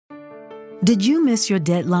Did you miss your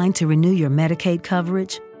deadline to renew your Medicaid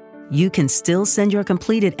coverage? You can still send your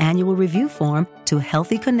completed annual review form to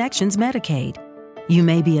Healthy Connections Medicaid. You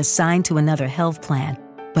may be assigned to another health plan,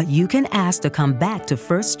 but you can ask to come back to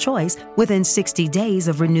First Choice within 60 days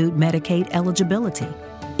of renewed Medicaid eligibility.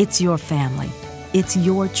 It's your family. It's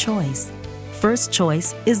your choice. First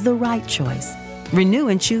Choice is the right choice. Renew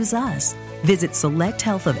and choose us. Visit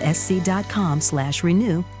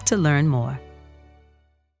selecthealthofsc.com/renew to learn more.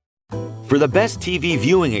 For the best TV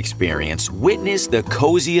viewing experience, witness the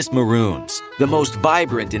coziest maroons, the most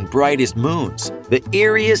vibrant and brightest moons, the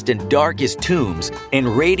eeriest and darkest tombs,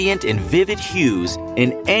 and radiant and vivid hues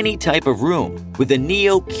in any type of room with the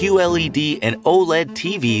Neo QLED and OLED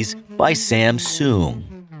TVs by Samsung.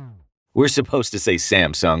 We're supposed to say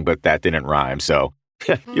Samsung, but that didn't rhyme, so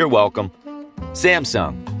you're welcome.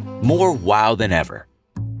 Samsung, more wow than ever.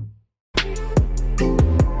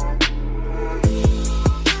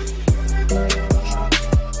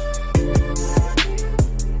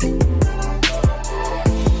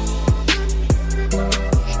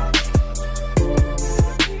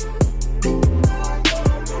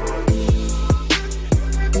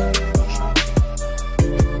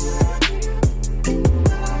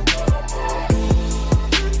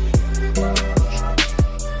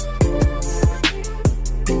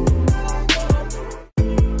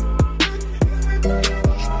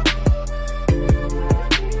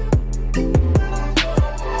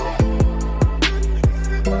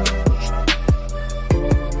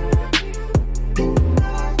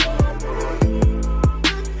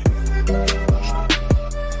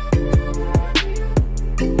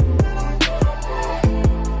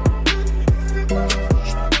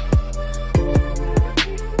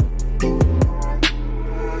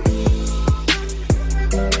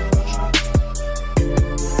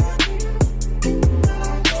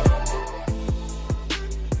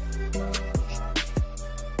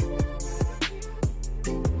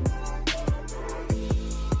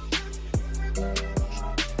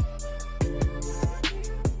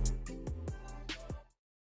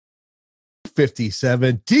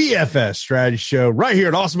 DFS strategy show right here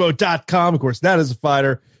at awesemo.com. Of course, that is a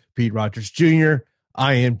fighter, Pete Rogers Jr.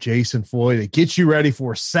 I am Jason Floyd. It gets you ready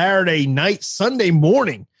for Saturday night, Sunday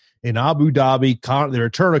morning in Abu Dhabi. The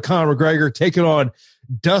return of Conor McGregor taking on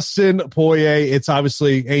Dustin Poirier. It's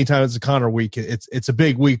obviously anytime it's a Conor week, it's a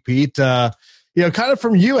big week, Pete. Kind of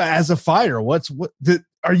from you as a fighter,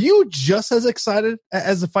 are you just as excited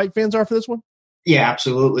as the fight fans are for this one? Yeah,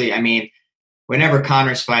 absolutely. I mean, whenever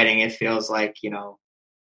Conor's fighting, it feels like,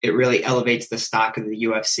 it really elevates the stock of the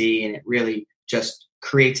UFC, and it really just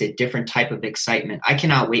creates a different type of excitement. I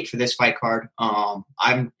cannot wait for this fight card.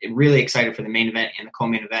 I'm really excited for the main event and the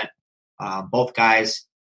co-main event. Both guys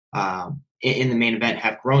in the main event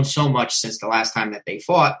have grown so much since the last time that they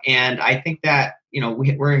fought. And I think that,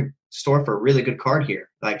 we're in store for a really good card here,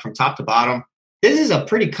 like from top to bottom. This is a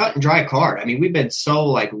pretty cut and dry card. I mean, we've been so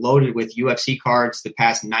loaded with UFC cards the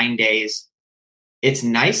past 9 days. It's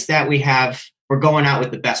nice that we're going out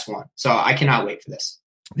with the best one. So I cannot wait for this.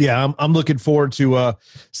 Yeah, I'm looking forward to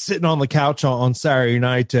sitting on the couch on Saturday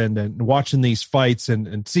night and watching these fights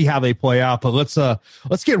and see how they play out. But let's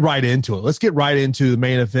get right into it. Let's get right into the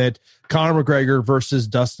main event: Conor McGregor versus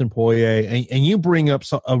Dustin Poirier. And you bring up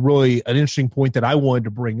an interesting point that I wanted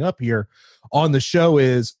to bring up here on the show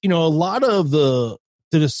is, a lot of the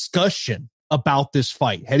discussion about this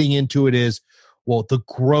fight heading into it is, well, the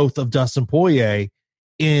growth of Dustin Poirier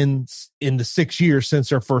in the 6 years since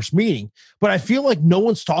their first meeting. But I feel like no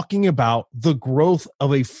one's talking about the growth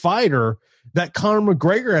of a fighter that Conor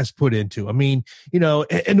McGregor has put into. I mean,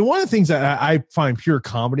 and one of the things that I find pure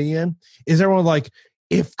comedy in is everyone like,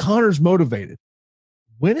 if Conor's motivated,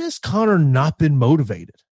 when has Conor not been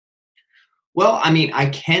motivated? Well, I mean, I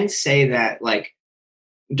can say that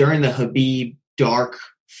during the Khabib Dark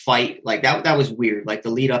fight, that was weird. The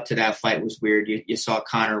lead up to that fight was weird. You saw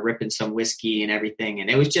Conor ripping some whiskey and everything, and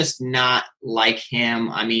it was just not like him.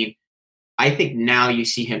 I mean, I think now you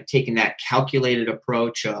see him taking that calculated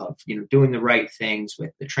approach of, doing the right things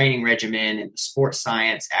with the training regimen and the sports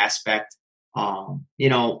science aspect.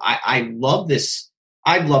 I love this.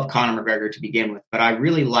 I love Conor McGregor to begin with, but I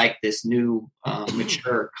really like this new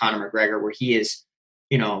mature Conor McGregor where he is,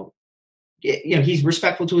 he's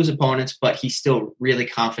respectful to his opponents, but he's still really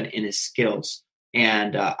confident in his skills.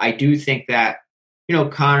 And I do think that,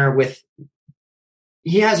 Conor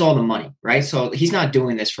he has all the money, right? So he's not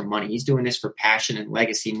doing this for money. He's doing this for passion and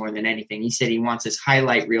legacy more than anything. He said he wants his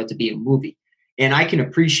highlight reel to be a movie. And I can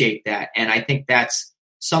appreciate that. And I think that's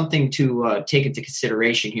something to take into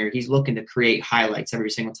consideration here. He's looking to create highlights every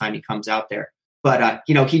single time he comes out there. But,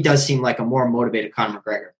 he does seem like a more motivated Conor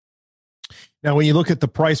McGregor. Now, when you look at the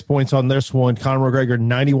price points on this one, Conor McGregor,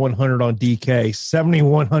 9,100 on DK,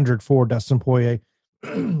 7,100 for Dustin Poirier.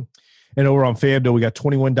 And over on FanDuel, we got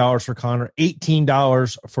 $21 for Conor,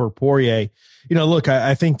 $18 for Poirier. Look,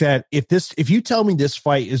 I think that if you tell me this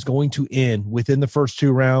fight is going to end within the first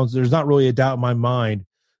 2 rounds, there's not really a doubt in my mind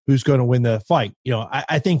who's going to win the fight.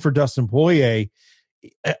 I think for Dustin Poirier,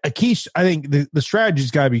 I think the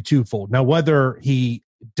strategy's got to be twofold. Now, whether he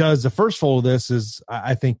does the first fold of this is,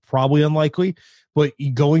 I think, probably unlikely, but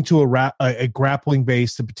going to a grappling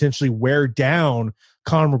base to potentially wear down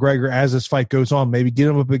Conor McGregor as this fight goes on, maybe get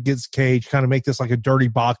him up against cage, kind of make this like a dirty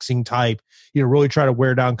boxing type, really try to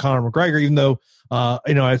wear down Conor McGregor, even though,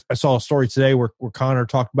 I saw a story today where Conor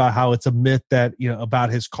talked about how it's a myth that, about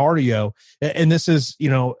his cardio. And this is,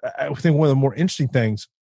 I think one of the more interesting things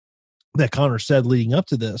that Conor said leading up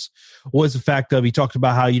to this was the fact of, he talked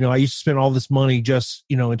about how, I used to spend all this money just,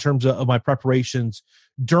 in terms of my preparations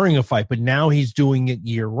during a fight, but now he's doing it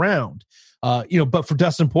year round. But for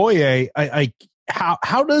Dustin Poirier,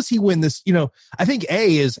 how does he win this? I think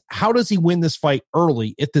A is, how does he win this fight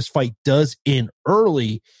early if this fight does end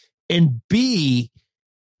early? And B,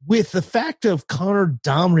 with the fact of Conor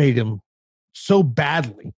dominated him so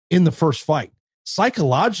badly in the first fight,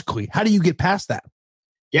 psychologically, how do you get past that?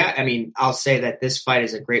 Yeah, I mean, I'll say that this fight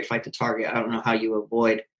is a great fight to target. I don't know how you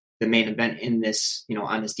avoid the main event in this,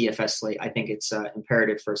 on this DFS slate. I think it's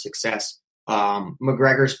imperative for success.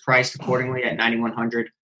 McGregor's priced accordingly at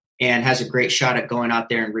 9,100 and has a great shot at going out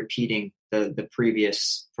there and repeating the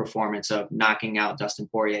previous performance of knocking out Dustin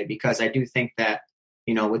Poirier, because I do think that,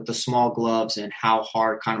 with the small gloves and how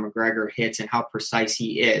hard Conor McGregor hits and how precise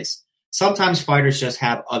he is, sometimes fighters just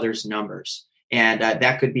have others' numbers. And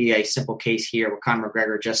that could be a simple case here where Conor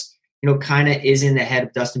McGregor just, kind of is in the head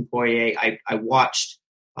of Dustin Poirier. I watched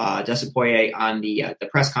Dustin Poirier on the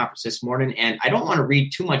press conference this morning, and I don't want to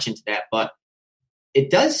read too much into that, but it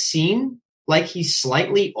does seem like he's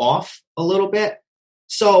slightly off a little bit.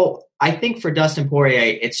 So I think for Dustin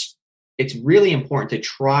Poirier, it's really important to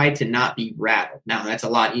try to not be rattled. Now, that's a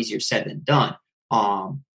lot easier said than done.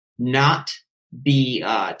 Not be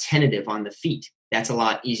tentative on the feet. That's a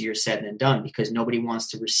lot easier said than done, because nobody wants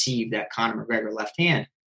to receive that Conor McGregor left hand.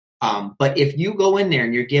 But if you go in there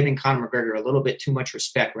and you're giving Conor McGregor a little bit too much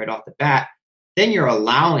respect right off the bat, then you're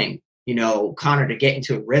allowing, Conor to get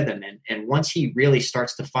into a rhythm. And once he really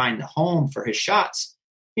starts to find the home for his shots,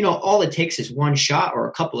 all it takes is one shot or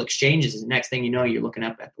a couple exchanges. And the next thing you know, you're looking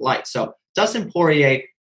up at the light. So Dustin Poirier,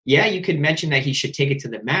 yeah, you could mention that he should take it to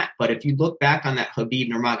the mat. But if you look back on that Khabib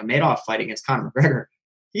Nurmagomedov fight against Conor McGregor,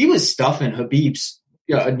 he was stuffing Khabib's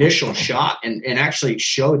initial shot and actually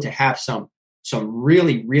showed to have some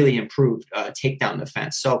really, really improved takedown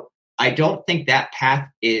defense. So I don't think that path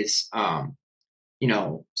is,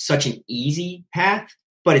 such an easy path,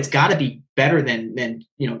 but it's got to be better than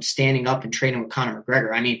standing up and training with Conor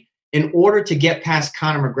McGregor. I mean, in order to get past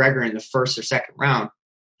Conor McGregor in the first or second round,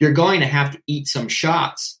 you're going to have to eat some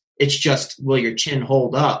shots. It's just, will your chin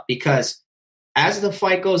hold up? Because as the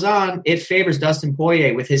fight goes on, it favors Dustin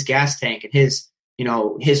Poirier with his gas tank and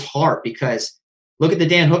his heart, because look at the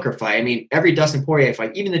Dan Hooker fight. I mean, every Dustin Poirier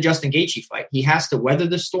fight, even the Justin Gaethje fight, he has to weather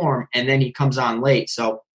the storm and then he comes on late.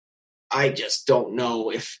 So I just don't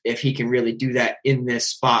know if he can really do that in this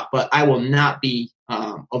spot, but I will not be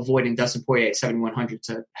avoiding Dustin Poirier at 7,100. It's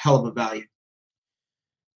a hell of a value.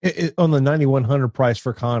 On the 9,100 price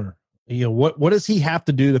for Conor, what does he have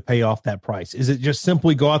to do to pay off that price? Is it just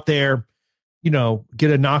simply go out there,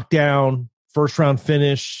 get a knockdown, first round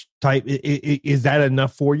finish type? Is that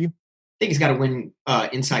enough for you? I think he's got to win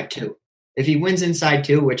inside 2. If he wins inside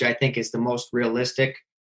 2, which I think is the most realistic,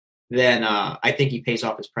 then I think he pays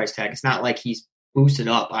off his price tag. It's not like he's boosted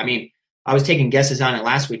up. I mean, I was taking guesses on it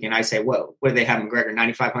last week, and I say, what do they have McGregor,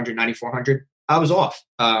 9,500, 9,400? I was off.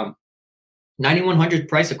 9,100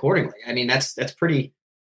 price accordingly. I mean, that's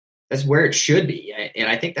where it should be. And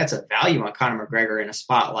I think that's a value on Conor McGregor in a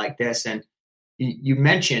spot like this. And you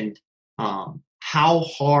mentioned how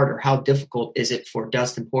hard or how difficult is it for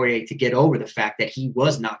Dustin Poirier to get over the fact that he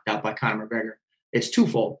was knocked out by Conor McGregor? It's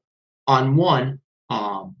twofold. On one,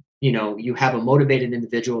 you have a motivated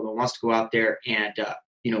individual that wants to go out there and,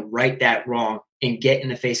 right that wrong and get in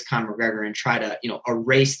the face of Conor McGregor and try to,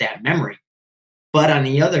 erase that memory. But on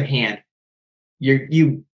the other hand,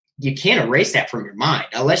 you can't erase that from your mind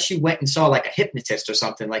unless you went and saw like a hypnotist or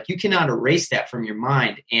something. Like, you cannot erase that from your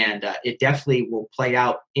mind. And it definitely will play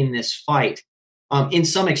out in this fight in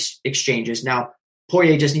some exchanges. Now,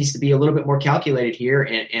 Poirier just needs to be a little bit more calculated here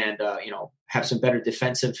and have some better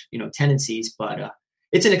defensive, tendencies. But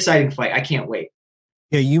it's an exciting fight. I can't wait.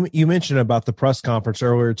 Yeah, you mentioned about the press conference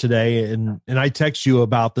earlier today, and I text you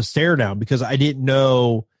about the stare down because I didn't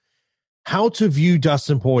know how to view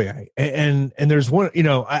Dustin Poirier. And there's one,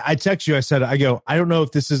 I text you, I don't know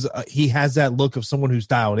if this is, he has that look of someone who's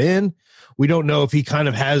dialed in. We don't know if he kind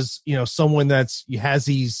of has, someone has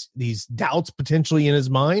these doubts potentially in his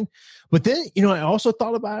mind. But then, I also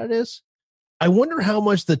thought about it as, I wonder how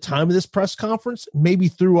much the time of this press conference maybe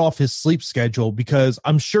threw off his sleep schedule, because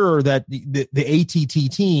I'm sure that the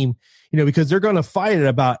ATT team, because they're going to fight at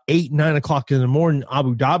about 8, 9 o'clock in the morning,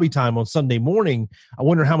 Abu Dhabi time on Sunday morning. I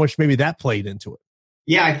wonder how much maybe that played into it.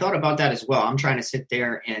 Yeah, I thought about that as well. I'm trying to sit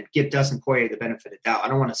there and give Dustin Poirier the benefit of the doubt. I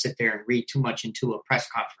don't want to sit there and read too much into a press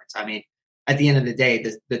conference. I mean, at the end of the day,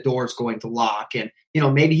 the door's going to lock, and,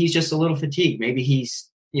 maybe he's just a little fatigued. Maybe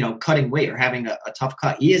he's, cutting weight or having a tough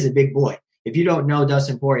cut. He is a big boy. If you don't know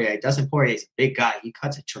Dustin Poirier is a big guy. He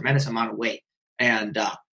cuts a tremendous amount of weight. And,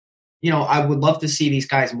 I would love to see these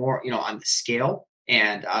guys more, on the scale,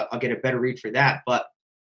 and I'll get a better read for that. But,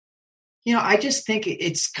 I just think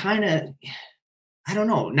it's kind of, I don't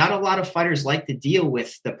know, not a lot of fighters like to deal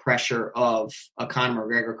with the pressure of a Conor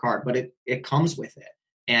McGregor card, but it comes with it.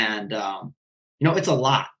 And, it's a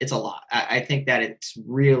lot. It's a lot. I think that it's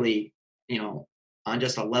really, on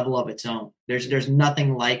just a level of its own. There's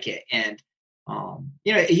nothing like it. And,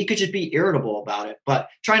 he could just be irritable about it, but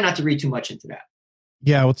try not to read too much into that.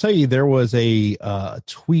 Yeah, I will tell you, there was a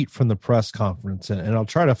tweet from the press conference, and I'll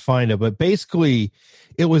try to find it, but basically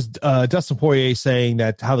it was Dustin Poirier saying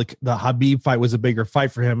that how the Khabib fight was a bigger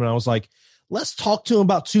fight for him. And I was like, let's talk to him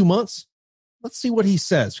about 2 months. Let's see what he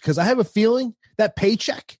says, because I have a feeling that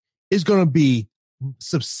paycheck is going to be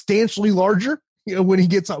substantially larger, when he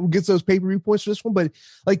gets those pay-per-view points for this one. But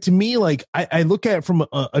like, to me, like I look at it from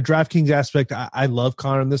a DraftKings aspect. I love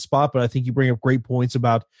Conor in this spot, but I think you bring up great points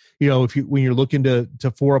about, when you're looking to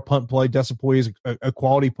for a punt play, Dustin Poirier is a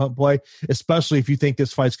quality punt play, especially if you think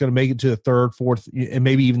this fight's going to make it to the third, fourth, and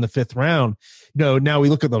maybe even the fifth round. Now we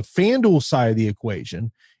look at the FanDuel side of the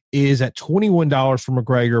equation, is at $21 for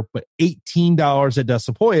McGregor, but $18 at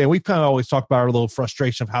Dustin Poirier. And we've kind of always talked about our little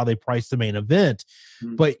frustration of how they price the main event.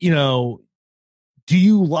 Mm-hmm. But, do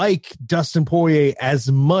you like Dustin Poirier as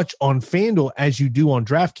much on FanDuel as you do on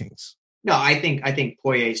DraftKings? No, I think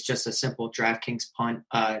Poirier is just a simple DraftKings punt.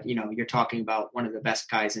 You're talking about one of the best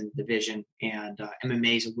guys in the division, and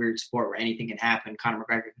MMA is a weird sport where anything can happen. Conor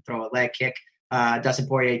McGregor can throw a leg kick. Dustin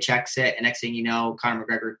Poirier checks it, and next thing you know, Conor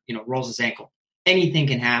McGregor, rolls his ankle. Anything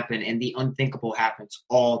can happen, and the unthinkable happens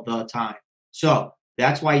all the time. So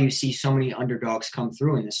that's why you see so many underdogs come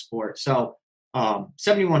through in this sport. So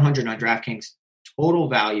 7,100 on DraftKings. Total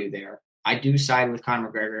value there. I do side with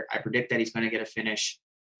Conor McGregor. I predict that he's going to get a finish.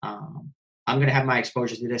 I'm going to have my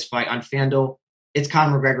exposure to this fight on FanDuel. It's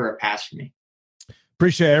Conor McGregor a pass for me.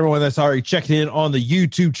 Appreciate everyone that's already checked in on the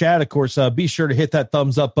YouTube chat. Of course, be sure to hit that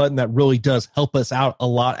thumbs up button. That really does help us out a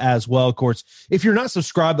lot as well. Of course, if you're not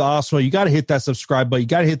subscribed to Osmo, you got to hit that subscribe button. You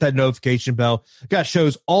got to hit that notification bell. Got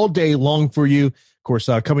shows all day long for you. Of course,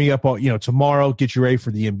 coming up, tomorrow, get you ready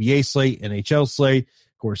for the NBA slate, NHL slate.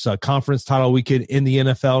 Of course, conference title weekend in the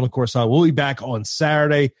NFL. And of course, we'll be back on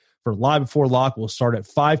Saturday for Live Before Lock. We'll start at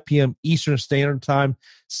 5 p.m. Eastern Standard Time,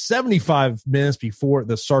 75 minutes before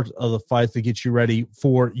the start of the fight to get you ready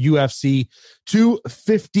for UFC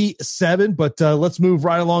 257. But let's move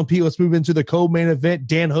right along, Pete. Let's move into the co-main event,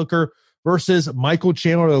 Dan Hooker versus Michael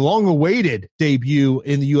Chandler, the long-awaited debut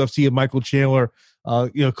in the UFC of Michael Chandler.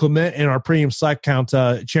 Clement in our premium Slack count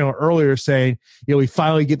channel earlier saying, we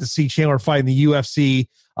finally get to see Chandler fight in the UFC,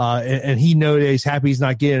 and he knows he's happy he's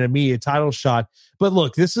not getting an immediate title shot. But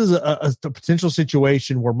look, this is a potential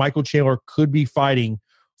situation where Michael Chandler could be fighting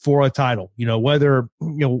for a title. Whether,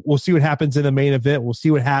 we'll see what happens in the main event. We'll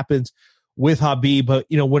see what happens with Khabib. But,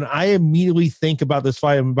 when I immediately think about this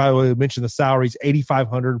fight, and by the way, I mentioned the salaries,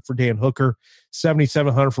 $8,500 for Dan Hooker,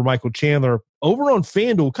 $7,700 for Michael Chandler. Over on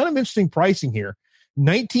FanDuel, kind of interesting pricing here.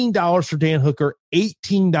 $19 for Dan Hooker,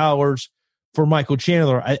 $18 for Michael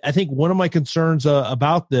Chandler. I think one of my concerns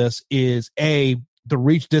about this is, the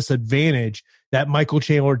reach disadvantage that Michael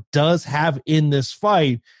Chandler does have in this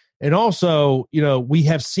fight. And also, we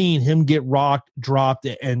have seen him get rocked, dropped,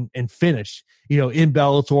 and finished, in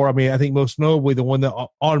Bellator. I mean, I think most notably the one that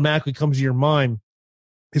automatically comes to your mind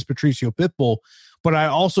is Patricio Pitbull. But I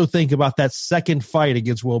also think about that second fight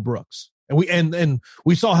against Will Brooks. And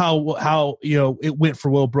we saw how it went for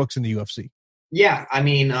Will Brooks in the UFC. Yeah, I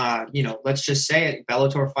mean, let's just say it.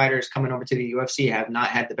 Bellator fighters coming over to the UFC have not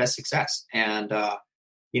had the best success, and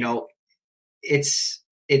it's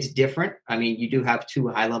different. I mean, you do have two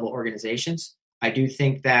high level organizations. I do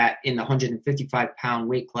think that in the 155-pound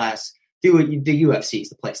weight class, the UFC is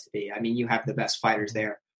the place to be. I mean, you have the best fighters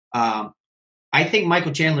there. I think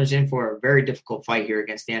Michael Chandler's in for a very difficult fight here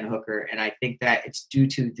against Dan Hooker, and I think that it's due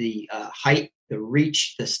to the height, the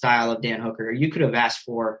reach, the style of Dan Hooker. You could have asked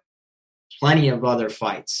for plenty of other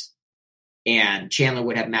fights, and Chandler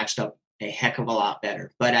would have matched up a heck of a lot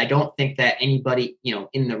better. But I don't think that anybody, in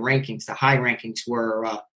the rankings, the high rankings, were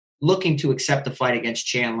looking to accept the fight against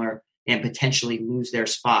Chandler and potentially lose their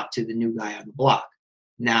spot to the new guy on the block.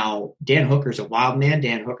 Now, Dan Hooker's a wild man.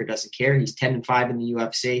 Dan Hooker doesn't care. He's 10-5 in the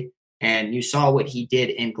UFC. And you saw what he did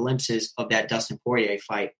in glimpses of that Dustin Poirier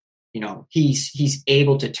fight. He's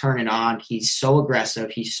able to turn it on. He's so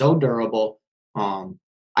aggressive. He's so durable.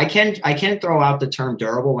 I can throw out the term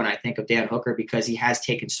durable when I think of Dan Hooker because he has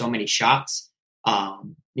taken so many shots.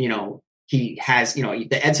 He has,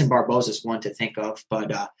 the Edson Barboza's one to think of, but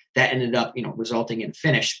that ended up, resulting in a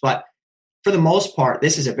finish. But for the most part,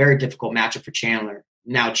 this is a very difficult matchup for Chandler.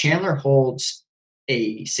 Now, Chandler holds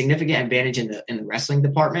a significant advantage in the wrestling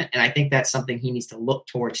department, and I think that's something he needs to look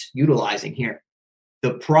towards utilizing here.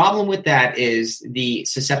 The problem with that is the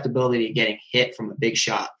susceptibility to getting hit from a big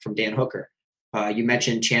shot from Dan Hooker. You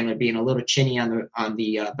mentioned Chandler being a little chinny on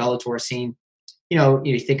the Bellator scene.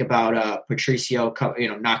 You think about Patricio,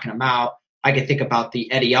 knocking him out. I could think about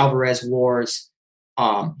the Eddie Alvarez wars.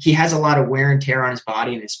 He has a lot of wear and tear on his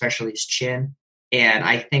body, and especially his chin. And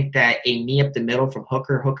I think that a knee up the middle from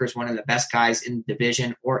Hooker. Hooker's one of the best guys in the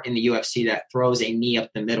division or in the UFC that throws a knee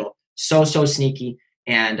up the middle. So sneaky.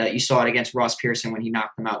 And you saw it against Ross Pearson when he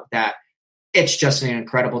knocked him out with that. It's just an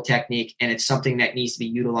incredible technique, and it's something that needs to be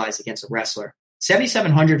utilized against a wrestler.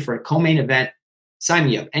 7,700 for a co-main event. Sign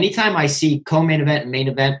me up. Anytime I see co-main event and main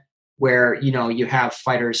event where, you have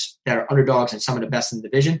fighters that are underdogs and some of the best in the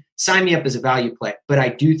division, sign me up as a value play. But I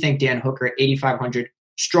do think Dan Hooker at 8,500,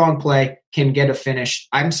 strong play, can get a finish.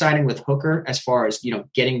 I'm siding with Hooker as far as,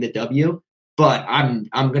 getting the W, but I'm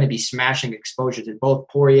going to be smashing exposure to both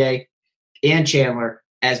Poirier and Chandler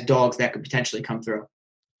as dogs that could potentially come through.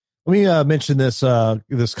 Let me mention this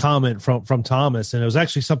comment from Thomas, and it was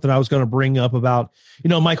actually something I was going to bring up about,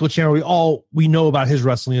 Michael Chandler. We know about his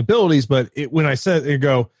wrestling abilities, but when I said it,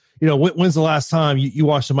 when's the last time you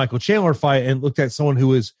watched a Michael Chandler fight and looked at someone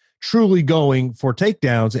who is truly going for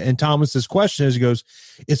takedowns? And Thomas's question is, he goes,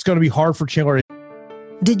 it's going to be hard for Chandler.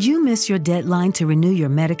 Did you miss your deadline to renew your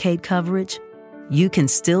Medicaid coverage? You can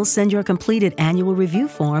still send your completed annual review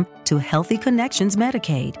form to Healthy Connections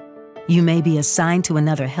Medicaid. You may be assigned to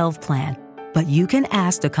another health plan, but you can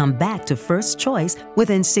ask to come back to First Choice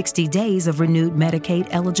within 60 days of renewed Medicaid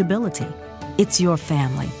eligibility. It's your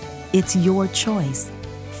family. It's your choice.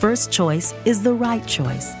 First Choice is the right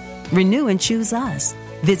choice. Renew and choose us.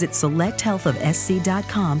 Visit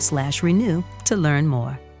selecthealthofsc.com/renew to learn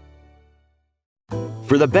more.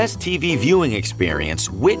 For the best TV viewing experience,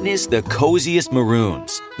 witness the coziest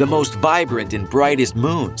maroons, the most vibrant and brightest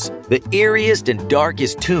moons, the eeriest and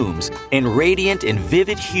darkest tombs, and radiant and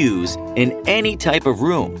vivid hues in any type of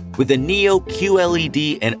room with the Neo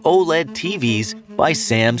QLED and OLED TVs by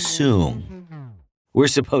Samsung. We're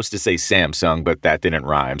supposed to say Samsung, but that didn't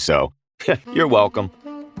rhyme, so you're welcome.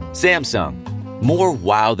 Samsung, more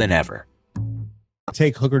wow than ever.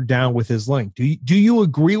 Take Hooker down with his length. Do you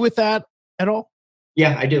agree with that at all?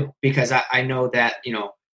 Yeah, I do, because I know that,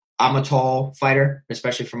 I'm a tall fighter,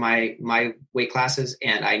 especially for my weight classes,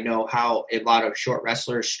 and I know how a lot of short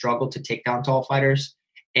wrestlers struggle to take down tall fighters.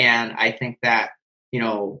 And I think that,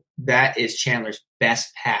 that is Chandler's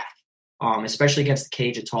best path, especially against the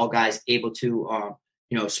cage. A tall guy is able to,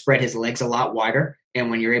 spread his legs a lot wider. And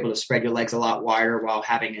when you're able to spread your legs a lot wider while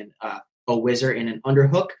having a whizzer and an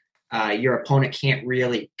underhook, your opponent can't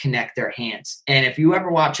really connect their hands. And if you ever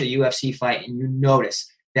watch a UFC fight and you notice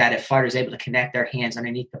that if fighters able to connect their hands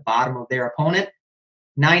underneath the bottom of their opponent,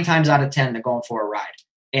 9 times out of 10, they're going for a ride.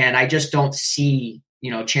 And I just don't see,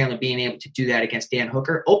 Chandler being able to do that against Dan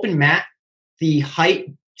Hooker. Open mat, the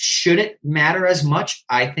height shouldn't matter as much.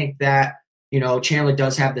 I think that, Chandler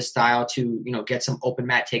does have the style to, get some open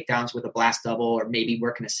mat takedowns with a blast double, or maybe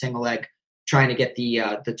working a single leg, trying to get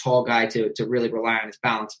the tall guy to really rely on his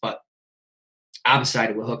balance. But I'm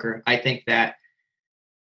sided with Hooker. I think that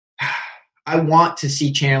I want to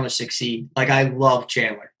see Chandler succeed. Like, I love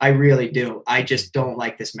Chandler. I really do. I just don't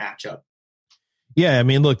like this matchup. Yeah, I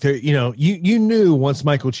mean, look, you knew once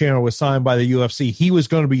Michael Chandler was signed by the UFC, he was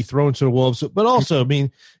going to be thrown to the wolves. But also, I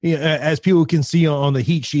mean, as people can see on the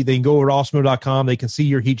heat sheet, they can go over to Awesemo.com. They can see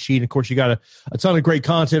your heat sheet. And of course, you got a ton of great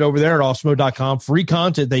content over there at Awesemo.com, free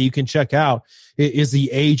content that you can check out. is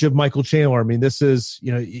the age of Michael Chandler. I mean, this is,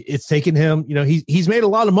 it's taken him, he's made a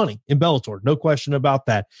lot of money in Bellator. No question about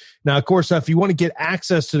that. Now, of course, if you want to get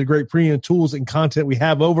access to the great premium tools and content we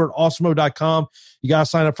have over at awesemo.com, you got to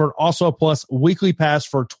sign up for an Awesemo Plus weekly pass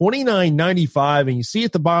for $29.95. And you see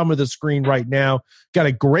at the bottom of the screen right now, got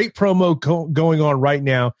a great promo going on right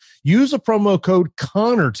now. Use the promo code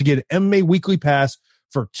Connor to get an MMA weekly pass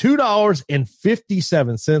for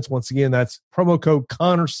 $2.57. Once again, that's promo code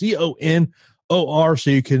Connor, CONOR, so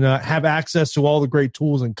you can have access to all the great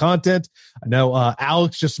tools and content. I know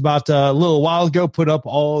Alex just about a little while ago put up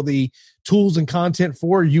all the tools and content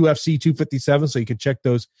for UFC 257, so you can check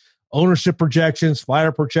those ownership projections,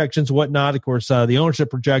 fighter projections, whatnot. Of course, the ownership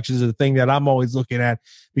projections are the thing that I'm always looking at,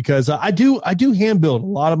 because I do hand build a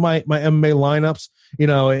lot of my MMA lineups.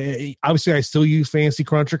 Obviously I still use Fantasy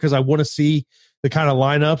Cruncher because I want to see the kind of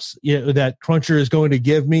lineups that Cruncher is going to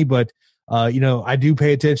give me. But, I do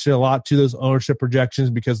pay attention a lot to those ownership projections,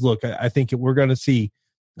 because look, I think we're going to see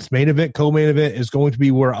this main event, co-main event is going to be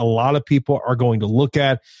where a lot of people are going to look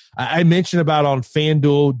at. I mentioned about on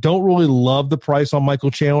FanDuel, don't really love the price on Michael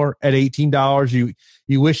Chandler at $18.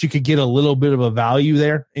 You wish you could get a little bit of a value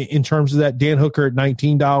there in terms of that. Dan Hooker at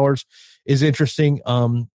 $19 is interesting.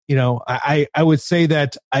 I would say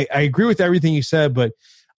that I agree with everything you said, but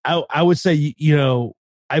I would say,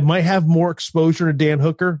 I might have more exposure to Dan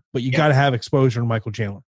Hooker, but you got to have exposure to Michael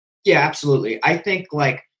Chandler. Yeah, absolutely. I think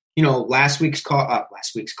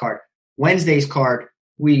Wednesday's card,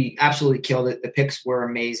 we absolutely killed it. The picks were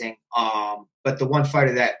amazing. But the one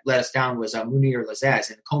fighter that let us down was Munir Lazaz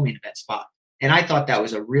in the co-main event spot. And I thought that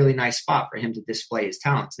was a really nice spot for him to display his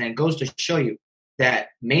talents. And it goes to show you that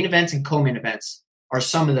main events and co-main events are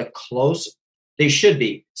some of the closely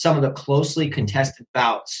contested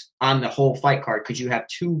bouts on the whole fight card, because you have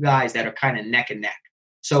two guys that are kind of neck and neck.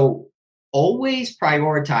 So always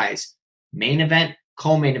prioritize main event,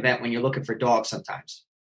 co-main event when you're looking for dogs sometimes.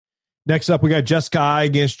 Next up, we got Jessica I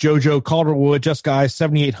against JoJo Calderwood. Jessica I,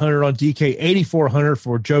 $7,800 on DK, $8,400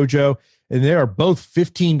 for JoJo. And they are both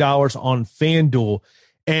 $15 on FanDuel.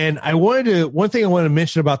 And one thing I wanted to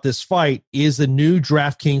mention about this fight is the new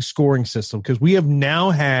DraftKings scoring system, because we have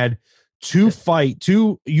now had two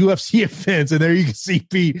UFC events, and there you can see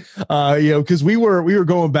Pete, because we were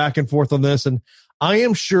going back and forth on this, and I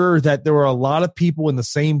am sure that there were a lot of people in the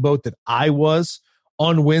same boat that I was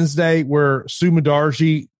on Wednesday, where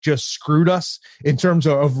Sumadarji just screwed us in terms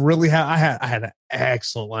of really how I had an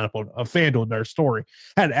excellent lineup on FanDuel in their story.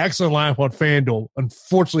 Had an excellent lineup on FanDuel.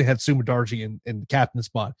 Unfortunately, had Sumadarji in the captain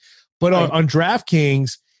spot. But on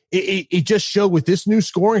DraftKings, it just showed with this new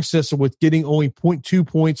scoring system, with getting only 0.2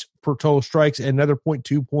 points per total strikes and another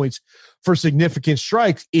 0.2 points for significant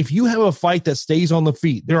strikes. If you have a fight that stays on the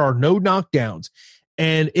feet, there are no knockdowns,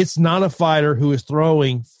 and it's not a fighter who is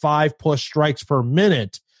throwing 5+ strikes per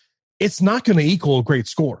minute, it's not going to equal a great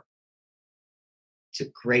score. It's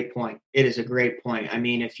a great point. It is a great point. I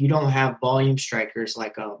mean, if you don't have volume strikers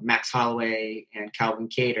like Max Holloway and Calvin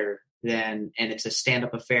Kattar, and it's a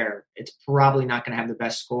stand-up affair, it's probably not going to have the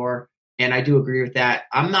best score. And I do agree with that.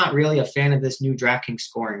 I'm not really a fan of this new DraftKings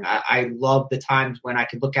scoring. I love the times when I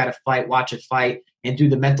could look at a fight, watch a fight, and do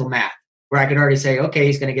the mental math, where I could already say, okay,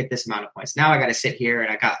 he's going to get this amount of points. Now I got to sit here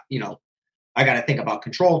and I got to think about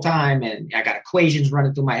control time, and I got equations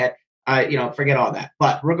running through my head. Forget all that.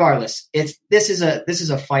 But regardless, this is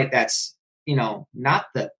a fight that's, not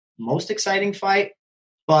the most exciting fight,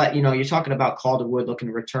 but you're talking about Calderwood looking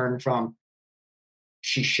to return from,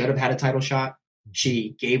 she should have had a title shot.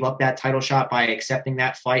 She gave up that title shot by accepting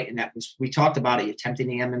that fight. And we talked about it. You're tempting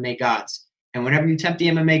the MMA gods. And whenever you tempt the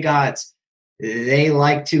MMA gods, they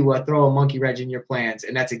like to throw a monkey wrench in your plans.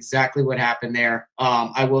 And that's exactly what happened there.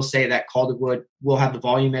 I will say that Calderwood will have the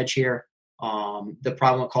volume edge here. The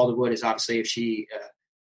problem with Calderwood is obviously if she,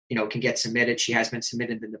 can get submitted. She has been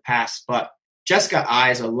submitted in the past. But Jessica I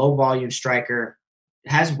is a low volume striker,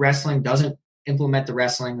 has wrestling, doesn't implement the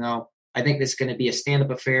wrestling though. I think this is going to be a stand-up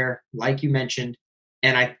affair, like you mentioned.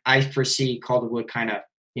 And I foresee Calderwood kind of,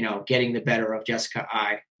 getting the better of Jessica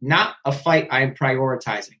I. Not a fight I'm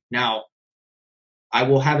prioritizing. Now, I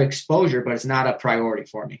will have exposure, but it's not a priority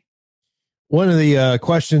for me. One of the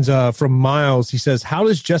questions from Miles, he says, how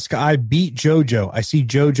does Jessica I beat JoJo? I see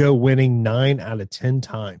JoJo winning 9 out of 10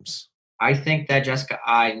 times. I think that Jessica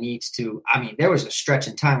I needs to, there was a stretch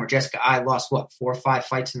in time where Jessica I lost, 4 or 5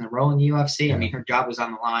 fights in a row in the UFC? Yeah. Her job was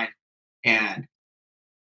on the line. And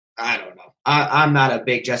I don't know. I'm not a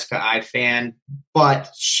big Jessica I fan,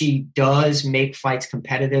 but she does make fights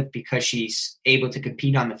competitive because she's able to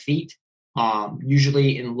compete on the feet.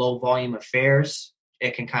 Usually in low volume affairs,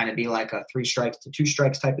 it can kind of be like a 3 strikes to 2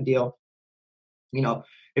 strikes type of deal.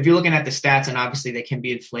 if you're looking at the stats, and obviously they can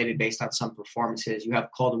be inflated based on some performances, you have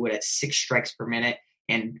Calderwood at 6 strikes per minute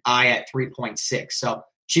and I at 3.6. So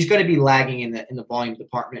she's going to be lagging in the volume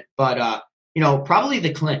department. But, probably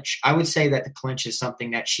the clinch. I would say that the clinch is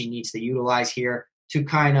something that she needs to utilize here to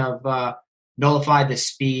kind of nullify the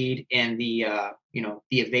speed and the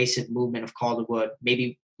evasive movement of Calderwood.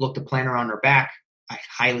 Maybe look to plant her on her back. I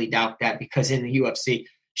highly doubt that because in the UFC,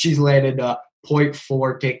 she's landed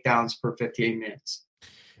 0.4 takedowns per 15 minutes.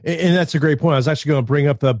 And that's a great point. I was actually going to bring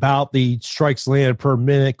up about the strikes landed per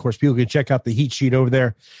minute. Of course, people can check out the heat sheet over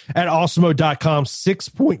there at awesemo.com.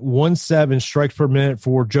 6.17 strikes per minute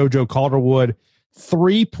for JoJo Calderwood,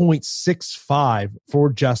 3.65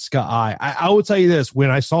 for Jessica Eye. I will tell you this, when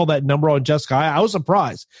I saw that number on Jessica Eye, I was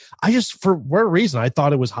surprised. For whatever reason, I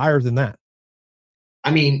thought it was higher than that. I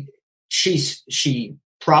mean, she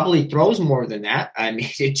probably throws more than that. I mean,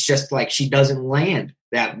 it's just like she doesn't land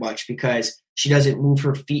that much because she doesn't move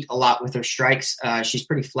her feet a lot with her strikes. She's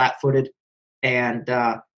pretty flat-footed. And,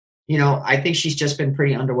 I think she's just been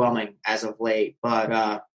pretty underwhelming as of late.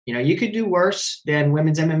 But, you could do worse than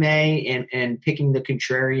women's MMA and picking the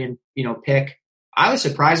contrarian, pick. I was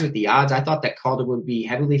surprised with the odds. I thought that Calderwood would be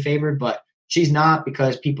heavily favored, but she's not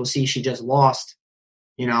because people see she just lost,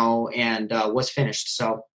 and was finished.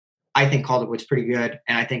 So I think Calderwood's pretty good,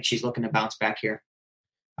 and I think she's looking to bounce back here.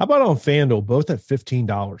 How about on FanDuel, both at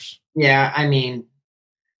 $15? Yeah, I mean,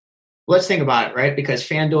 let's think about it, right? Because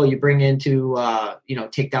FanDuel, you bring into,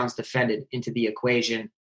 takedowns defended into the equation.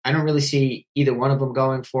 I don't really see either one of them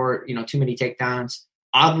going for, too many takedowns.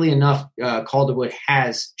 Oddly enough, Calderwood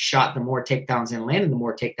has shot the more takedowns and landed the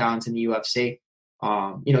more takedowns in the UFC.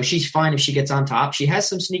 She's fine if she gets on top. She has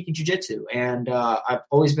some sneaky jiu-jitsu, and I've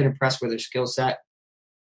always been impressed with her skill set.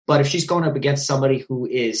 But if she's going up against somebody who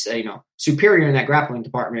is, superior in that grappling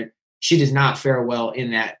department, she does not fare well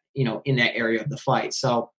in that, in that area of the fight.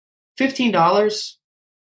 So $15,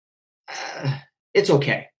 it's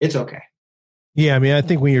okay. It's okay. Yeah, I mean, I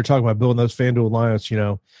think when you're talking about building those FanDuel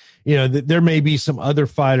lineups, there may be some other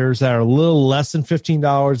fighters that are a little less than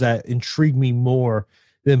 $15 that intrigue me more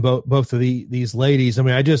than both of these ladies. I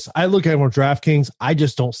mean, I look at them on DraftKings. I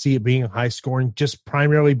just don't see it being high scoring, just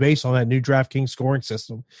primarily based on that new DraftKings scoring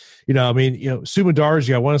system.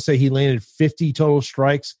 Sumadarji, I want to say he landed 50 total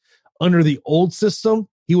strikes. Under the old system,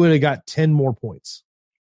 he would have got 10 more points.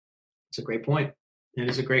 It's a great point. It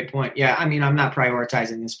is a great point. Yeah, I mean, I'm not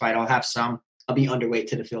prioritizing this fight. I'll have some. I'll be underweight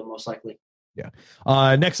to the field most likely. Yeah.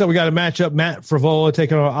 Next up, we got a matchup. Matt Frevola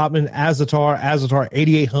taking on Otman Azatar. Azatar,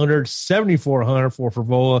 8,800, 7,400 for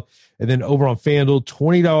Frevola. And then over on FanDuel,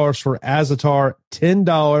 $20 for Azatar,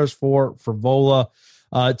 $10 for Frevola.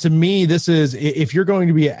 To me, this is, if you're going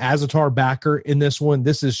to be an Azatar backer in this one,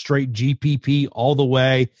 this is straight GPP all the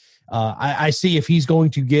way. I see if he's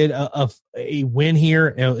going to get a win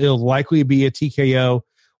here, it'll likely be a TKO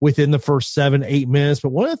within the first 7-8 minutes. But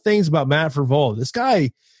one of the things about Matt Frevola, this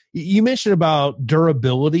guy, you mentioned about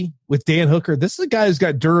durability with Dan Hooker. This is a guy who's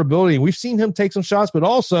got durability, and we've seen him take some shots, but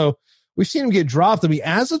also we've seen him get dropped. I mean,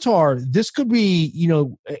 Azatar, this could be,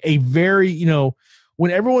 a very,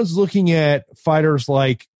 when everyone's looking at fighters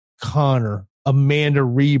like Connor, Amanda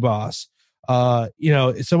Ribas,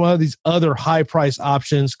 some of these other high price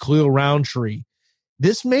options, Khalil Roundtree,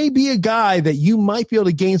 this may be a guy that you might be able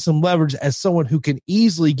to gain some leverage as someone who can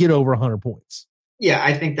easily get over 100 points. Yeah,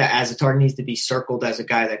 I think that Azatar needs to be circled as a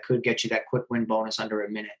guy that could get you that quick win bonus under a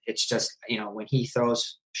minute. It's just, when he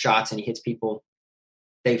throws shots and he hits people,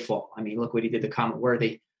 they fall. I mean, look what he did to Comet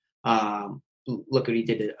Worthy. Look what he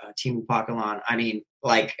did to Timu Pakalan. I mean,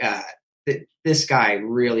 this guy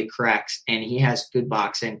really cracks, and he has good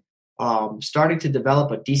boxing. Starting to develop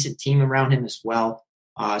a decent team around him as well.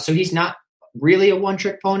 So he's not really a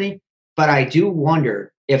one-trick pony, but I do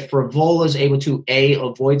wonder if Frevola is able to,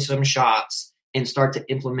 avoid some shots and start to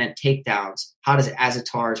implement takedowns. How does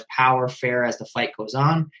Azatar's power fare as the fight goes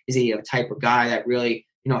on? Is he a type of guy that really,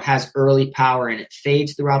 has early power and it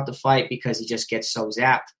fades throughout the fight because he just gets so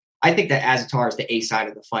zapped? I think that Azatar is the A side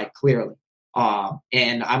of the fight, clearly.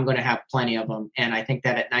 And I'm going to have plenty of them. And I think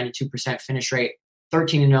that at 92% finish rate,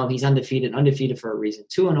 13-0, he's undefeated for a reason,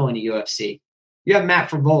 2-0 in the UFC. You have Matt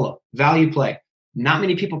Frevola, value play. Not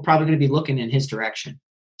many people probably going to be looking in his direction.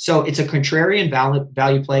 So it's a contrarian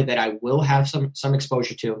value play that I will have some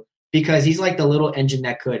exposure to because he's like the little engine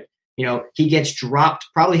that could, he gets dropped,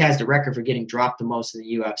 probably has the record for getting dropped the most in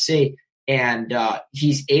the UFC. And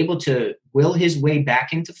he's able to will his way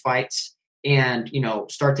back into fights and,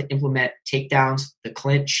 start to implement takedowns, the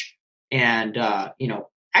clinch, and,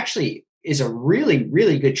 actually is a really,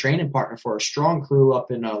 really good training partner for a strong crew up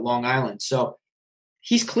in Long Island. So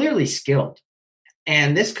he's clearly skilled.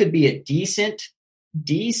 And this could be a decent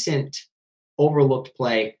decent overlooked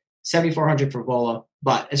play, 7,400 for Vola.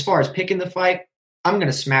 But as far as picking the fight, I'm going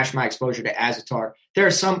to smash my exposure to Azatar. There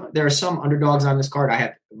are some underdogs on this card I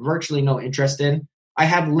have virtually no interest in. I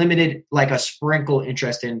have limited, like a sprinkle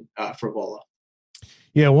interest in Frivola.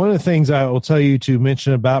 Yeah, one of the things I will tell you to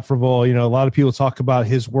mention about Frivola, a lot of people talk about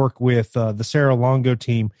his work with the Sarah Longo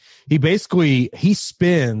team. He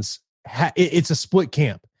spins. It's a split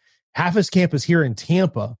camp. Half his camp is here in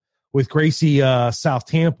Tampa with Gracie South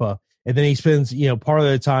Tampa, and then he spends part of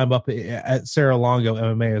the time up at Sarah Longo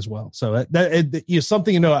MMA as well. So that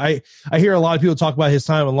something I hear a lot of people talk about his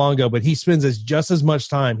time in Longo, but he spends just as much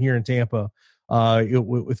time here in Tampa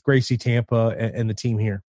with Gracie Tampa and the team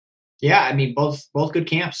here. Yeah, I mean both good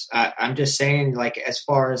camps. I'm just saying, like, as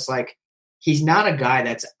far as like, he's not a guy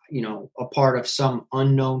that's a part of some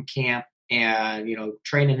unknown camp and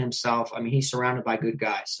training himself. I mean, he's surrounded by good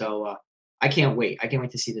guys. So I can't wait. I can't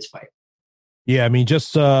wait to see this fight. Yeah, I mean,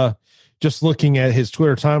 just looking at his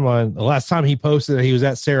Twitter timeline, the last time he posted that he was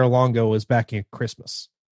at Sarah Longo was back in Christmas.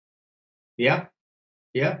 Yeah,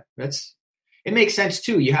 it makes sense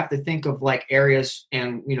too. You have to think of like areas,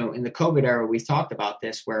 and in the COVID era, we've talked about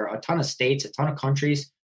this, where a ton of states, a ton of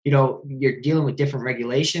countries, you're dealing with different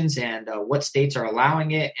regulations and what states are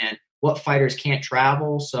allowing it and what fighters can't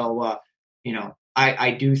travel. So,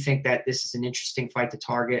 I do think that this is an interesting fight to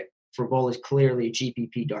target. Frivola is clearly a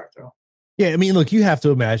GPP dart throw. Yeah, I mean, look, you have to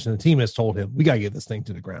imagine the team has told him, we got to get this thing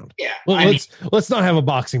to the ground. Yeah. Let's not have a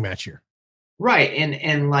boxing match here. Right.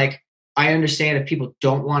 And like, I understand if people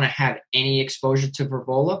don't want to have any exposure to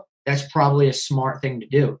Frivola, that's probably a smart thing to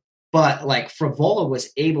do. But like, Frivola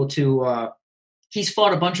was able to, he's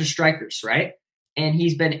fought a bunch of strikers, right? And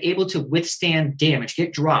he's been able to withstand damage,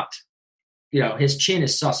 get dropped. His chin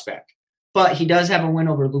is suspect. But he does have a win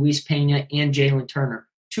over Luis Pena and Jalen Turner,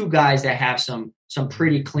 two guys that have some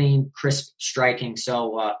pretty clean, crisp striking.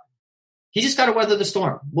 So he just got to weather the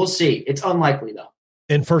storm. We'll see. It's unlikely, though.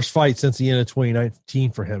 And first fight since the end of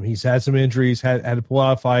 2019 for him. He's had some injuries, had to pull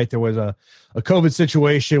out a fight. There was a COVID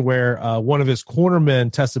situation where one of his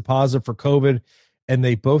cornermen tested positive for COVID, and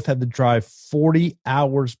they both had to drive 40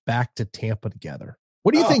 hours back to Tampa together.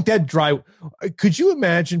 What do you think that drive? Could you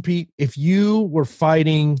imagine, Pete, if you were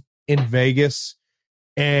fighting in Vegas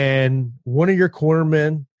and one of your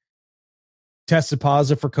cornermen tested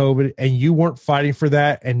positive for COVID and you weren't fighting for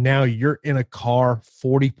that, and now you're in a car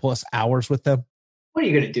 40 plus hours with them? What are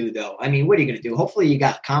you going to do, though? I mean, what are you going to do? Hopefully you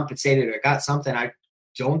got compensated or got something. I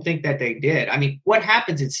don't think that they did. I mean, what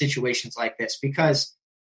happens in situations like this? Because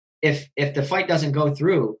if the fight doesn't go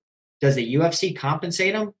through, does the UFC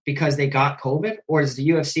compensate them because they got COVID? Or does the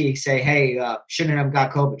UFC say, hey, shouldn't have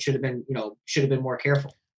got COVID, should have been more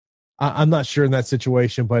careful? I'm not sure in that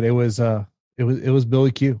situation, but it was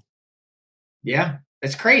Billy Q. Yeah,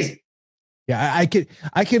 that's crazy. Yeah,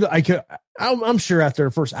 I'm sure after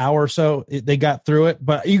the first hour or so they got through it,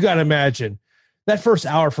 but you got to imagine that first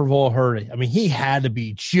hour for Vol Hurdy. I mean, he had to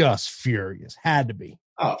be just furious. Had to be.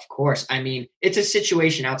 Oh, of course. I mean, it's a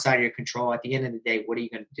situation outside of your control. At the end of the day, what are you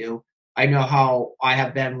going to do? I know how I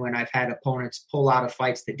have been when I've had opponents pull out of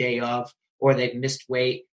fights the day of, or they've missed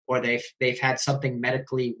weight, or they've had something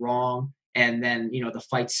medically wrong, and then the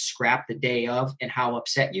fight's scrapped the day of, and how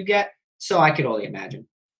upset you get. So I could only imagine.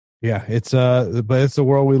 Yeah, but it's the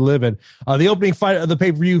world we live in. The opening fight of the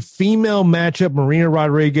pay-per-view, female matchup, Marina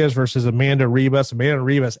Rodriguez versus Amanda Ribas. Amanda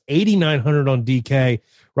Ribas, 8,900 on DK.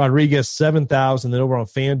 Rodriguez, 7,000. Then over on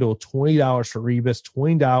FanDuel, $20 for Ribas,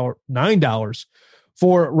 $9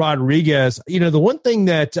 for Rodriguez. The one thing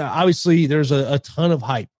that obviously there's a ton of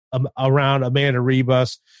hype around Amanda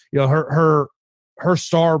Ribas. Her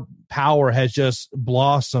star power has just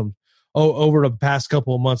blossomed over the past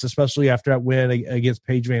couple of months, especially after that win against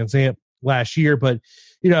Paige Van Zandt last year. But,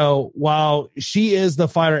 while she is the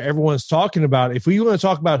fighter everyone's talking about, if we want to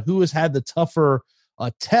talk about who has had the tougher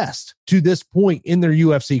test to this point in their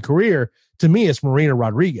UFC career, to me, it's Marina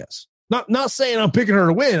Rodriguez. Not saying I'm picking her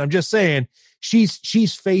to win. I'm just saying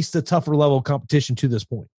she's faced a tougher level of competition to this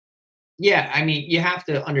point. Yeah, I mean, you have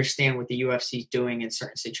to understand what the UFC is doing in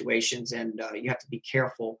certain situations, and you have to be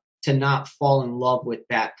careful to not fall in love with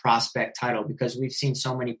that prospect title, because we've seen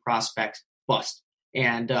so many prospects bust.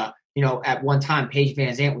 And, at one time, Paige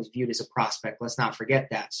Van Zandt was viewed as a prospect. Let's not forget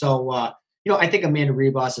that. So, I think Amanda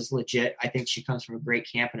Ribas is legit. I think she comes from a great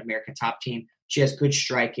camp, an American top team. She has good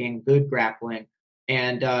striking, good grappling,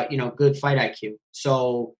 and, good fight IQ.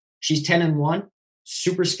 So she's 10-1,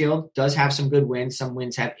 super skilled, does have some good wins. Some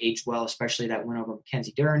wins have aged well, especially that win over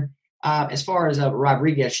Mackenzie Dern. As far as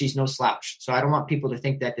Rodriguez, she's no slouch. So I don't want people to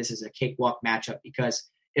think that this is a cakewalk matchup, because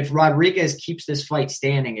if Rodriguez keeps this fight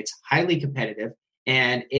standing, it's highly competitive.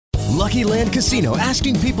 And Lucky Land Casino,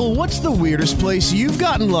 asking people, what's the weirdest place you've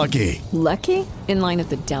gotten lucky? Lucky? In line at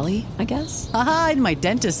the deli, I guess? Aha, in my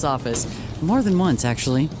dentist's office. More than once,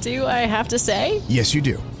 actually. Do I have to say? Yes, you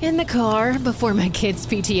do. In the car before my kids'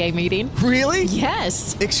 PTA meeting. Really?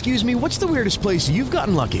 Yes. Excuse me, what's the weirdest place you've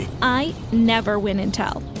gotten lucky? I never win and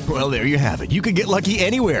tell. Well, there you have it. You can get lucky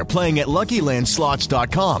anywhere, playing at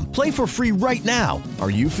LuckyLandSlots.com. Play for free right now. Are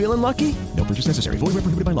you feeling lucky? No purchase necessary. Void where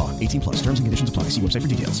prohibited by law. 18+. Terms and conditions apply. See website for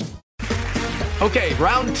details. Okay,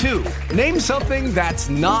 round two. Name something that's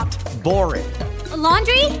not boring. A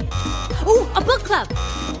laundry? Ooh, a book club.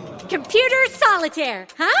 Computer solitaire,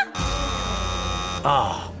 huh?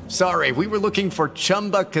 Ah, sorry, we were looking for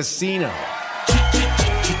Chumba Casino.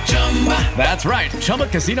 That's right,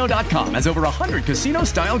 ChumbaCasino.com has over 100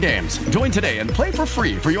 casino-style games. Join today and play for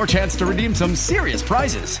free for your chance to redeem some serious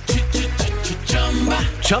prizes.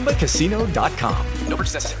 ChumbaCasino.com. No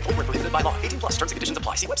purchase necessary. Void where prohibited by law. 18+. Terms and conditions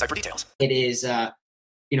apply. See website for details. It is,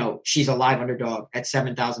 she's a live underdog at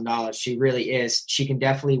 $7,000. She really is. She can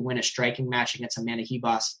definitely win a striking match against Amanda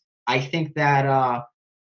Hebos. I think that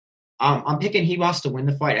I'm picking Hebos to win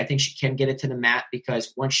the fight. I think she can get it to the mat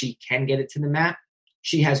because once she can get it to the mat,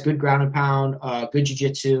 she has good ground and pound, good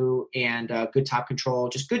jiu-jitsu, and good top control,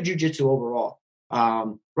 just good jiu-jitsu overall.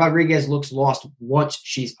 Rodriguez looks lost once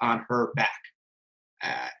she's on her back.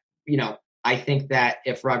 I think that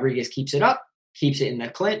if Rodriguez keeps it up, keeps it in the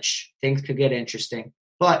clinch, things could get interesting.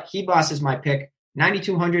 But Hebos is my pick,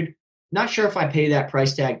 9,200. Not sure if I pay that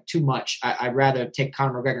price tag too much. I'd rather take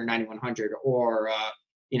Conor McGregor 9,100 or,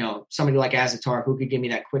 somebody like Azatar who could give me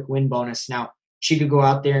that quick win bonus. Now, she could go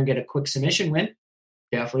out there and get a quick submission win.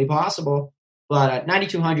 Definitely possible. But at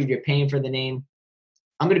 9,200, you're paying for the name.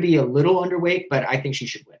 I'm going to be a little underweight, but I think she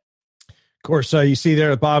should win. Of course, you see there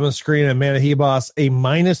at the bottom of the screen, Amanda Hebos, a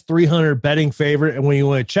minus 300 betting favorite. And when you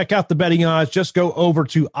want to check out the betting odds, just go over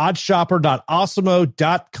to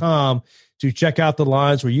oddshopper.awesemo.com to check out the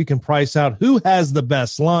lines where you can price out who has the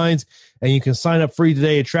best lines. And you can sign up free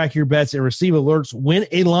today to track your bets and receive alerts when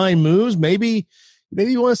a line moves. Maybe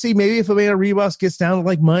you want to see if Amanda Hebos gets down to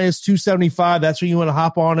like minus 275, that's when you want to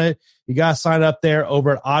hop on it. You got to sign up there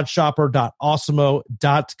over at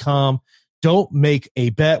oddshopper.awesemo.com. Don't make a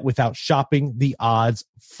bet without shopping the odds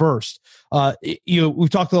first. We've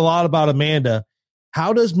talked a lot about Amanda.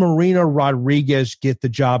 How does Marina Rodriguez get the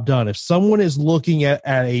job done? If someone is looking at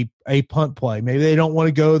a punt play, maybe they don't want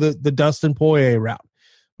to go the Dustin Poirier route.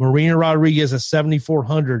 Marina Rodriguez at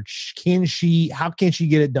 7,400. How can she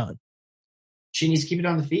get it done? She needs to keep it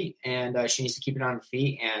on the feet, and she needs to keep it on the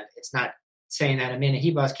feet. And it's not saying that Amanda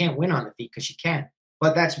Hebos can't win on the feet because she can,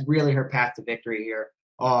 but that's really her path to victory here.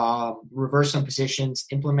 Reverse some positions,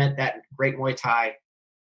 implement that great Muay Thai.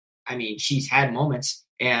 I mean, she's had moments,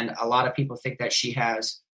 and a lot of people think that she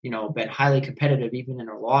has, been highly competitive even in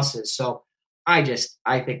her losses. So I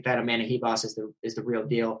think that Amanda Hebos is the real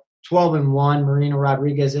deal. 12-1, Marina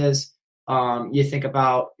Rodriguez is. You think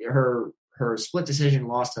about her split decision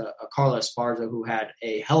loss to Carla Esparza, who had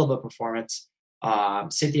a hell of a performance.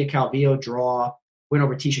 Cynthia Calvillo, draw, win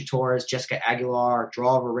over Tisha Torres, Jessica Aguilar,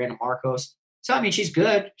 draw over Randa Marcos. So, I mean, she's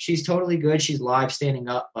good. She's totally good. She's live standing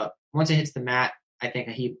up. But once it hits the mat, I think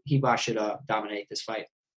Hebos should dominate this fight.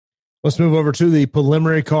 Let's move over to the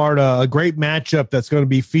preliminary card. A great matchup that's going to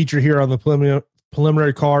be featured here on the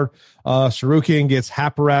preliminary card. Sarukian gets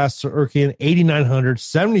Haparas Sarukian, 8,900,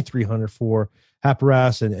 7,300 for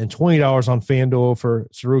Haparas, and $20 on FanDuel for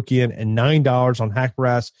Sarukian, and $9 on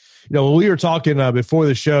Haparas. When we were talking before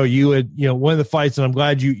the show, you had, one of the fights, and I'm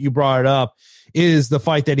glad you brought it up, is the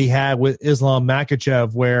fight that he had with Islam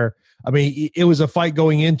Makhachev, where, I mean, it was a fight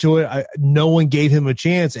going into it. No one gave him a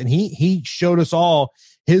chance, and he showed us all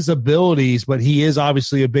his abilities, but he is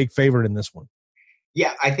obviously a big favorite in this one.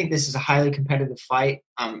 Yeah, I think this is a highly competitive fight.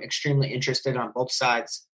 I'm extremely interested on both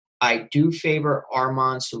sides. I do favor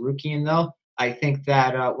Arman Sarukian, though. I think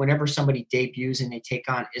that whenever somebody debuts and they take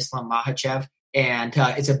on Islam Makhachev, and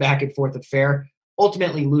it's a back-and-forth affair,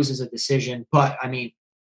 ultimately loses a decision. But, I mean,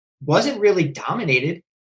 wasn't really dominated,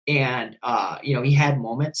 and he had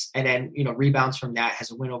moments, and then rebounds from that,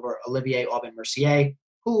 has a win over Olivier Aubin-Mercier,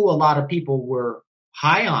 who a lot of people were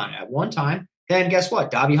high on at one time. Then guess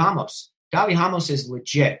what? Davi Ramos is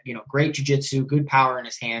legit, great jiu-jitsu, good power in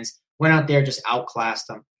his hands, went out there, just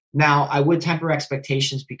outclassed him. Now, I would temper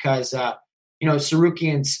expectations because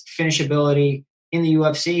Sarukian's finishability in the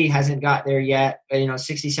UFC hasn't got there yet.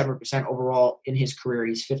 67% overall in his career.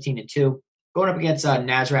 He's 15-2. Going up against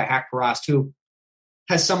Nasrat Haqparast, who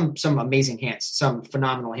has some amazing hands, some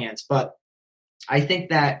phenomenal hands. But I think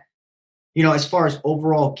that, as far as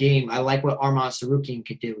overall game, I like what Arman Sarukian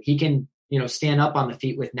could do. He can, stand up on the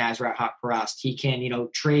feet with Nasrat Haqparast. He can,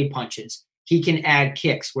 trade punches. He can add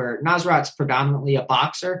kicks, where Nasrat's predominantly a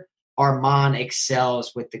boxer. Arman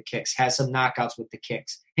excels with the kicks, has some knockouts with the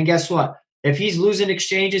kicks. And guess what? If he's losing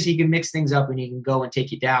exchanges, he can mix things up and he can go and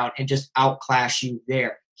take you down and just outclass you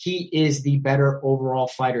there. He is the better overall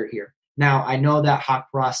fighter here. Now, I know that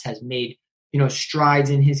Haqparast has made, strides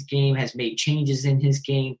in his game, has made changes in his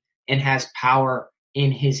game, and has power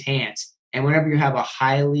in his hands. And whenever you have a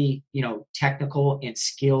highly, technical and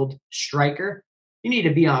skilled striker, you need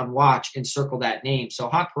to be on watch and circle that name. So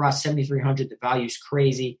Haqparast 7,300, the value is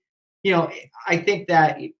crazy. I think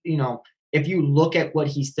that, if you look at what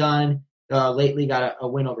he's done, lately got a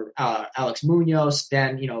win over Alex Munoz,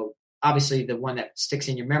 then, obviously the one that sticks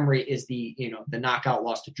in your memory is the knockout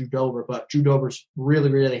loss to Drew Dober. But Drew Dober's really,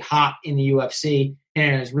 really hot in the UFC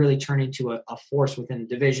and has really turned into a force within the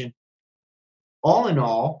division. All in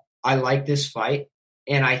all, I like this fight,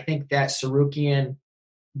 and I think that Tsarukyan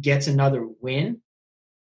gets another win.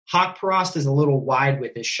 Haqparast is a little wide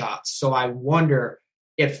with his shots, so I wonder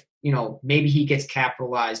if, maybe he gets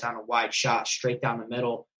capitalized on a wide shot straight down the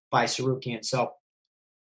middle by Tsarukyan. So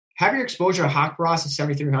have your exposure to Haqparast at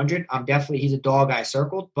 7,300. He's a dog I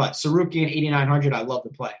circled, but Tsarukyan 8,900, I love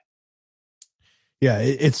the play. Yeah,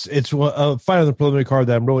 it's a fight on the preliminary card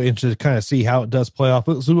that I'm really interested to kind of see how it does play off.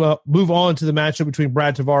 Let's move on to the matchup between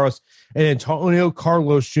Brad Tavares and Antonio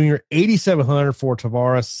Carlos Jr. 8,700 for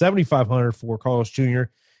Tavares, 7,500 for Carlos Jr.,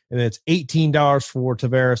 and it's $18 for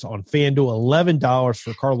Tavares on FanDuel, $11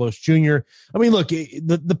 for Carlos Jr. I mean, look,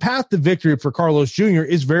 the path to victory for Carlos Jr.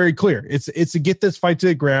 is very clear. It's to get this fight to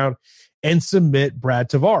the ground and submit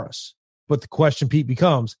Brad Tavares. But the question, Pete,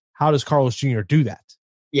 becomes, how does Carlos Jr. do that?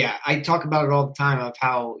 Yeah, I talk about it all the time of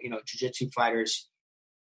how, jiu-jitsu fighters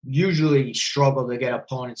usually struggle to get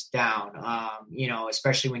opponents down,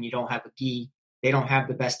 especially when you don't have a gi. They don't have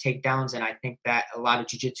the best takedowns, and I think that a lot of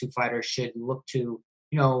jiu-jitsu fighters should look to,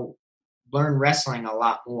 learn wrestling a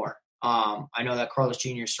lot more. I know that Carlos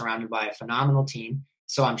Jr. is surrounded by a phenomenal team,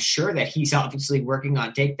 so I'm sure that he's obviously working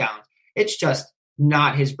on takedowns. It's just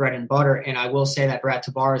not his bread and butter, and I will say that Brad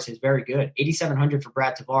Tavares is very good. 8,700 for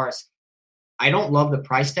Brad Tavares. I don't love the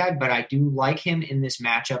price tag, but I do like him in this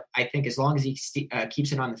matchup. I think as long as he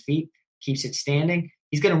keeps it on the feet, keeps it standing,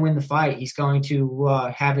 he's going to win the fight. He's going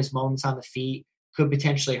to have his moments on the feet, could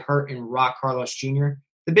potentially hurt and rock Carlos Jr.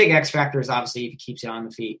 The big X factor is obviously if he keeps it on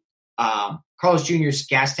the feet. Carlos Jr.'s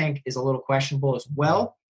gas tank is a little questionable as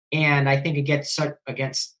well, and I think against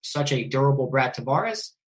such a durable Brad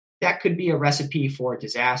Tavares, that could be a recipe for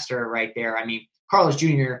disaster right there. I mean, Carlos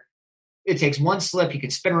Jr., it takes one slip, he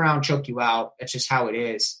can spin around, choke you out. That's just how it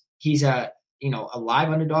is. He's a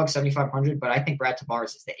live underdog, 7,500, but I think Brad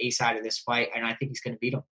Tavares is the A side of this fight, and I think he's going to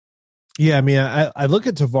beat him. Yeah, I mean, I look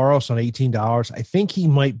at Tavares on $18. I think he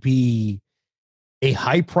might be a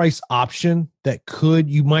high price option that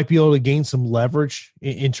you might be able to gain some leverage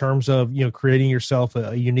in terms of, creating yourself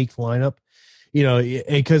a unique lineup,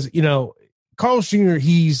 because, Carlos Jr.,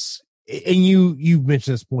 you've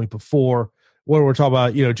mentioned this point before, when we're talking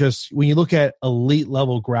about, just when you look at elite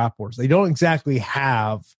level grapplers, they don't exactly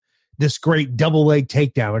have this great double leg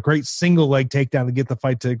takedown, a great single leg takedown to get the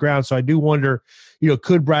fight to the ground. So I do wonder,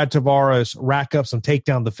 could Brad Tavares rack up some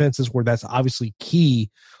takedown defenses where that's obviously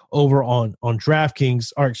key over on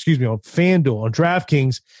DraftKings, or excuse me, on FanDuel. On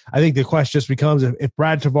DraftKings, I think the question just becomes if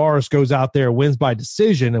Brad Tavares goes out there, wins by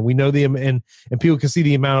decision, and we know and people can see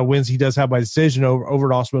the amount of wins he does have by decision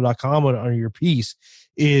over at Osmo.com on your piece,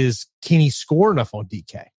 can he score enough on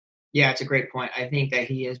DK? Yeah, it's a great point. I think that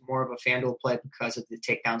he is more of a FanDuel play because of the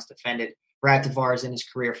takedowns defended. Brad Tavares in his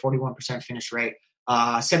career, 41% finish rate,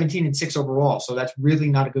 17-6 overall. So that's really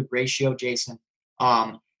not a good ratio, Jason.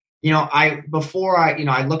 I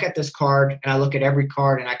look at this card and I look at every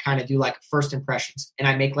card and I kind of do like first impressions, and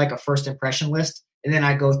I make like a first impression list. And then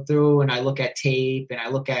I go through and I look at tape and I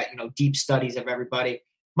look at, deep studies of everybody.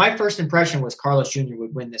 My first impression was Carlos Jr.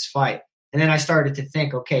 would win this fight. And then I started to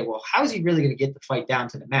think, okay, well, how is he really going to get the fight down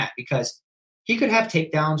to the mat? Because he could have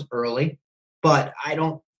takedowns early, but I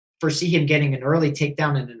don't foresee him getting an early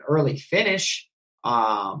takedown and an early finish.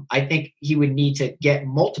 I think he would need to get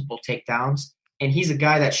multiple takedowns, and he's a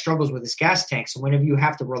guy that struggles with his gas tank. So whenever you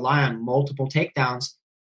have to rely on multiple takedowns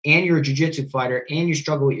and you're a jiu-jitsu fighter and you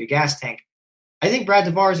struggle with your gas tank, I think Brad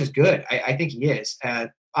Tavares is good. I think he is.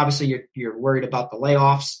 Obviously, you're worried about the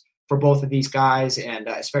layoffs for both of these guys, and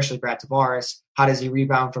especially Brad Tavares. How does he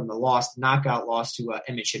rebound from the knockout loss to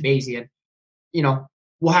Emmett Shabazian?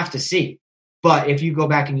 We'll have to see. But if you go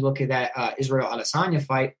back and you look at that Israel Adesanya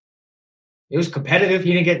fight, it was competitive.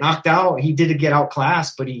 He didn't get knocked out. He did get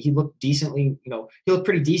outclassed, but he looked decently, he looked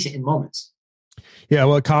pretty decent in moments. Yeah,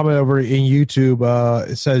 well, a comment over in YouTube,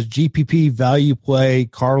 it says GPP value play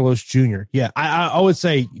Carlos Jr. Yeah, I would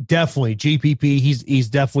say definitely GPP. He's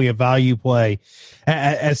definitely a value play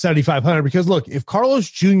at 7,500 because look, if Carlos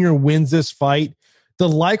Jr. wins this fight, the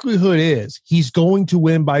likelihood is he's going to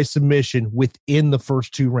win by submission within the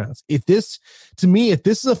first 2 rounds. If this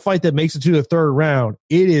is a fight that makes it to the 3rd round,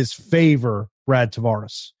 it is favor Brad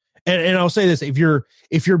Tavares. And I'll say this: if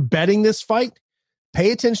you're betting this fight,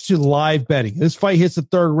 pay attention to live betting. This fight hits the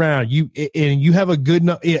 3rd round. You have a good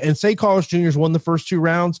and say Carlos Jr.'s won the first 2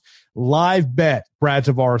 rounds. Live bet Brad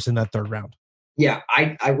Tavares in that 3rd round. Yeah,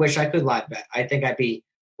 I wish I could live bet. I think I'd be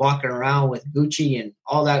walking around with Gucci and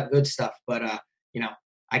all that good stuff. But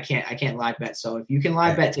I can't live bet. So if you can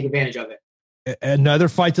live bet, take advantage of it. Another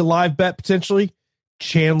fight to live bet potentially,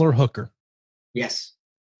 Chandler Hooker. Yes,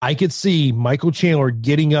 I could see Michael Chandler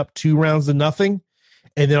getting up 2 rounds to nothing,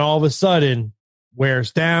 and then all of a sudden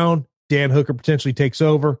wears down. Dan Hooker potentially takes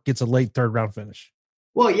over, gets a late 3rd round finish.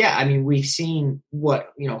 Well, yeah, I mean, we've seen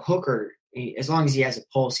what, Hooker, as long as he has a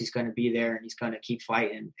pulse, he's going to be there and he's going to keep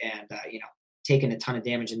fighting and taking a ton of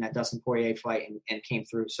damage in that Dustin Poirier fight and came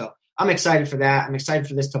through. So I'm excited for that. I'm excited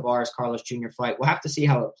for this Tavares Carlos Jr. fight. We'll have to see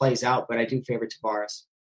how it plays out, but I do favor Tavares.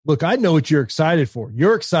 Look, I know what you're excited for.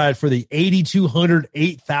 You're excited for the 8,200,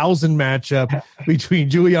 8,000 matchup between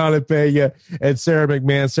Juliana Pena and Sarah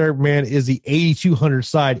McMahon. Sarah McMahon is the 8,200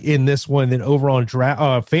 side in this one. Then over on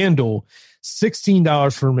FanDuel,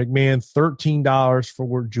 $16 for McMahon, $13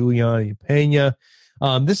 for Juliana Pena.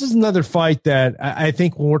 This is another fight that I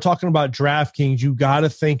think when we're talking about DraftKings, you got to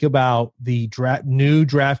think about the new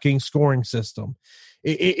DraftKings scoring system.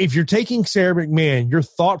 If you're taking Sarah McMahon, your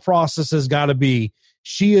thought process has got to be,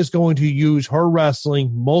 she is going to use her wrestling,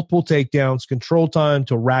 multiple takedowns, control time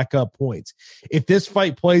to rack up points. If this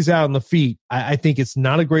fight plays out on the feet, I think it's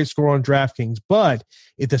not a great score on DraftKings. But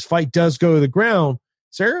if this fight does go to the ground,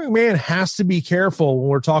 Sarah McMahon has to be careful when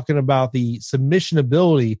we're talking about the submission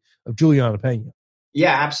ability of Juliana Pena.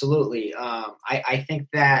 Yeah, absolutely. I think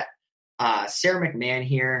that Sarah McMahon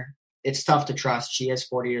here, it's tough to trust. She is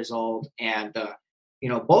 40 years old. And,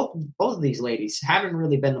 both of these ladies haven't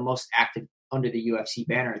really been the most active under the UFC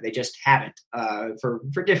banner. They just haven't for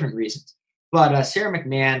different reasons. But Sarah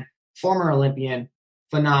McMahon, former Olympian,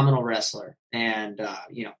 phenomenal wrestler. And,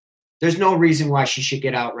 there's no reason why she should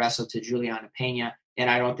get out wrestled to Juliana Pena. And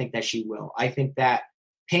I don't think that she will. I think that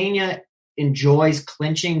Pena enjoys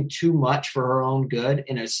clinching too much for her own good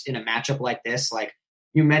in a matchup like this. Like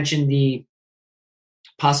you mentioned, the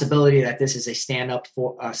possibility that this is a stand-up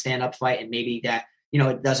fight and maybe that,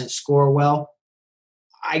 it doesn't score well.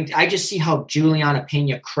 I just see how Juliana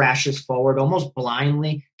Pena crashes forward almost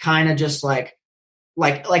blindly, kind of just like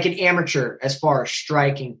an amateur as far as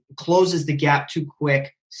striking, closes the gap too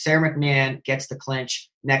quick. Sarah McMahon gets the clinch.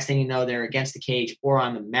 Next thing you know, they're against the cage or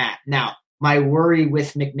on the mat. Now, my worry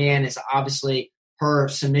with McMahon is obviously her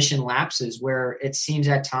submission lapses, where it seems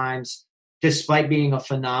at times, despite being a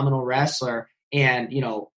phenomenal wrestler and,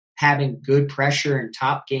 having good pressure and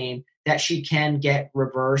top game, that she can get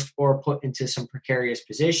reversed or put into some precarious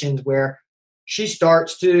positions where she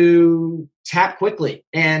starts to tap quickly.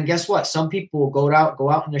 And guess what? Some people will go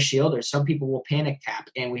out in their shield, or some people will panic tap.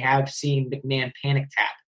 And we have seen McMahon panic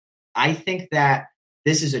tap. I think that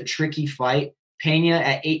this is a tricky fight. Pena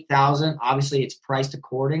at 8,000, obviously it's priced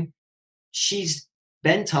according. She's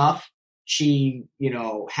been tough. She,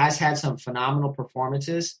 has had some phenomenal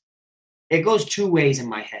performances. It goes 2 ways in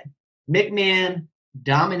my head. McMahon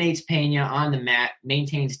dominates Pena on the mat,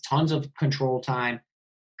 maintains tons of control time,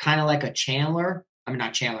 kind of like a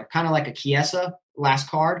kind of like a Chiesa last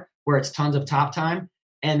card, where it's tons of top time.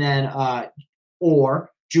 And then, or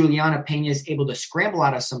Juliana Pena is able to scramble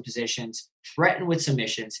out of some positions, threaten with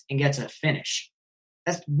submissions, and gets a finish.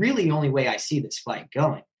 That's really the only way I see this fight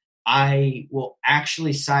going. I will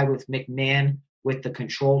actually side with McMahon with the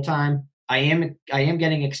control time. I am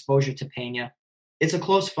getting exposure to Pena. It's a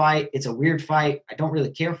close fight. It's a weird fight. I don't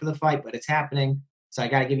really care for the fight, but it's happening. So I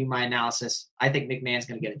got to give you my analysis. I think McMahon's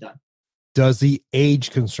going to get it done. Does the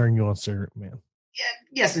age concern you on Sarah McMahon? Yeah,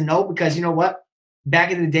 yes and no, because you know what?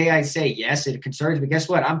 Back in the day, I'd say yes, it concerns me. Guess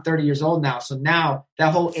what? I'm 30 years old now. So now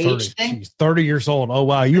that whole age thing. Geez, 30 years old. Oh,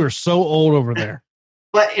 wow. You are so old over there.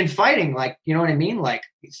 But in fighting, you know what I mean?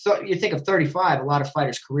 So you think of 35, a lot of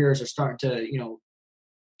fighters' careers are starting to,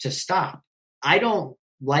 to stop. I don't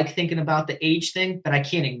like thinking about the age thing, but I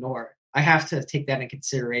can't ignore it. I have to take that in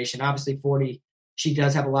consideration. Obviously, 40, she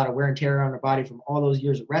does have a lot of wear and tear on her body from all those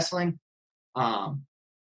years of wrestling.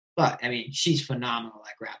 But, I mean, she's phenomenal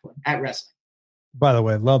at wrestling. By the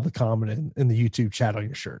way, I love the comment in the YouTube chat on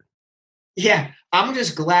your shirt. Yeah, I'm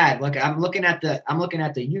just glad. Like I'm looking at the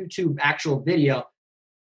YouTube actual video.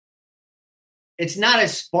 It's not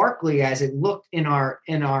as sparkly as it looked in our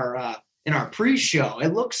pre-show.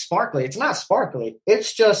 It looks sparkly. It's not sparkly.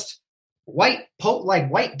 It's just white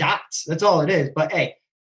dots. That's all it is. But hey,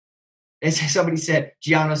 as somebody said,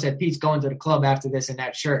 Gianno said, Pete's going to the club after this in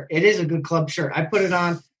that shirt. It is a good club shirt. I put it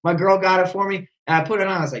on. My girl got it for me, and I put it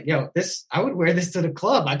on. I was like, yo, I would wear this to the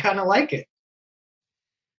club. I kind of like it.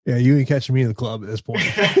 Yeah, you ain't catching me in the club at this point.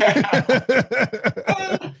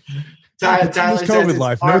 Tyler says COVID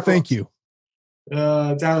life. No, thank you.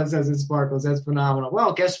 Tyler says it sparkles. That's phenomenal.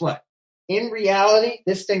 Well, guess what? In reality,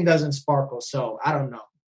 this thing doesn't sparkle, so I don't know.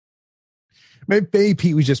 Maybe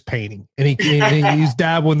Pete was just painting, and he's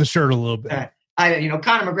dabbling the shirt a little bit.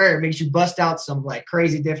 Conor McGregor makes you bust out some like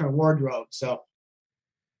crazy different wardrobe. So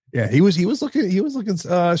yeah, he was looking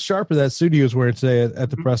sharp in that suit he was wearing today at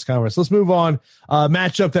the press conference. Let's move on.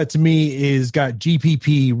 Matchup that to me is got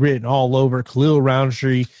GPP written all over. Khalil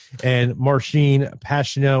Roundtree and Marcin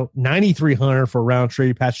Pacino, 9,300 for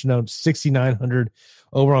Roundtree. Pacino 6,900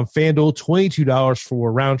 over on FanDuel. $22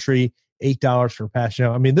 for Roundtree, $8 for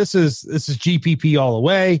Pacino. I mean, this is GPP all the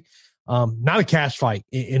way. Not a cash fight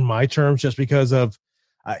in my terms, just because of.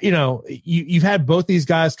 You've had both these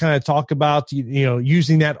guys kind of talk about,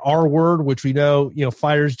 using that R word, which we know,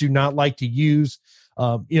 fighters do not like to use.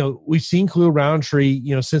 We've seen Khalil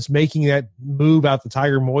Roundtree, since making that move out the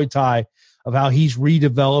Tiger Muay Thai, of how he's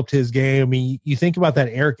redeveloped his game. I mean, you think about that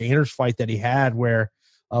Eric Anders fight that he had where,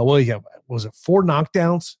 was it 4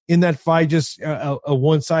 knockdowns in that fight? Just a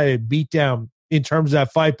one-sided beatdown in terms of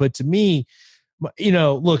that fight. But to me,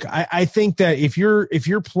 look, I think that if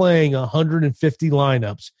you're playing 150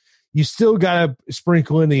 lineups, you still got to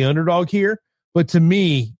sprinkle in the underdog here. But to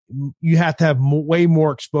me, you have to have way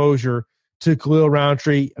more exposure to Khalil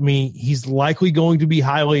Roundtree. I mean, he's likely going to be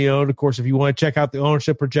highly owned. Of course, if you want to check out the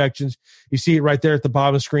ownership projections, you see it right there at the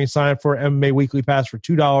bottom of the screen. Sign up for MMA Weekly Pass for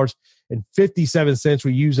 $2.57.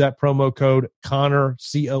 We use that promo code Connor,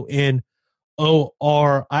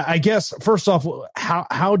 CONOR. I guess, first off,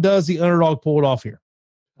 how does the underdog pull it off here?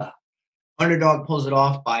 Underdog pulls it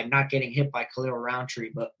off by not getting hit by Khalil Roundtree,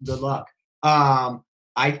 but good luck.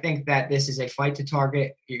 I think that this is a fight to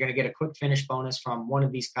target. You're going to get a quick finish bonus from one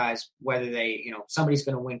of these guys, whether somebody's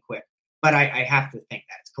going to win quick. But I have to think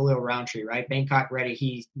that it's Khalil Roundtree, right? Bangkok ready.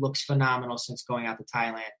 He looks phenomenal since going out to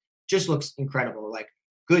Thailand. Just looks incredible. Like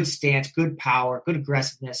good stance, good power, good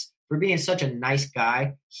aggressiveness. For being such a nice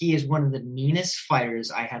guy, he is one of the meanest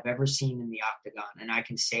fighters I have ever seen in the octagon. And I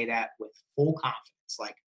can say that with full confidence.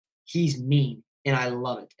 Like, he's mean, and I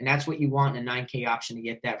love it. And that's what you want in a 9K option to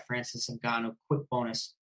get that Francis Ngannou quick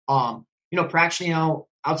bonus. Pacino,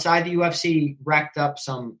 outside the UFC, racked up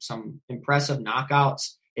some impressive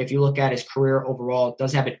knockouts. If you look at his career overall,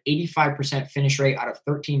 does have an 85% finish rate out of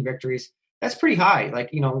 13 victories. That's pretty high.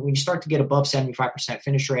 Like, when you start to get above 75%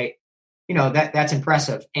 finish rate, that's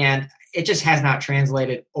impressive. And it just has not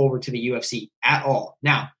translated over to the UFC at all.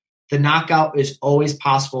 Now, the knockout is always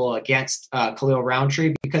possible against Khalil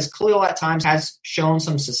Roundtree because Khalil at times has shown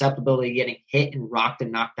some susceptibility to getting hit and rocked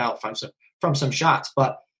and knocked out from some shots.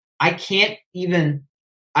 But I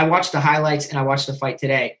watched the highlights and I watched the fight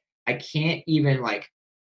today. I can't even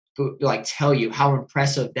tell you how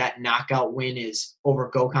impressive that knockout win is over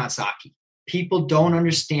Gokhan Saki. People don't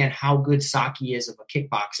understand how good Saki is of a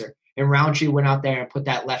kickboxer. And Roundtree went out there and put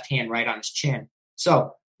that left hand right on his chin.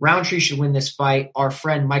 So Roundtree should win this fight. Our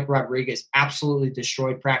friend Mike Rodriguez absolutely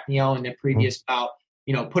destroyed Pacquiao in the previous bout.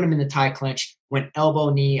 Put him in the tie clinch, went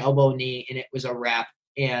elbow, knee, and it was a wrap.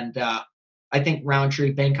 And I think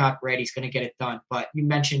Roundtree, Bangkok ready, is going to get it done. But you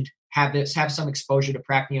mentioned have some exposure to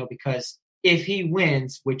Pacquiao because if he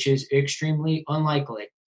wins, which is extremely unlikely,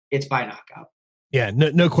 it's by knockout. Yeah,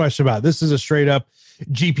 no question about it. This is a straight up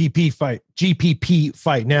GPP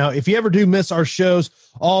fight. Now, if you ever do miss our shows,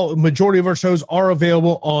 majority of our shows are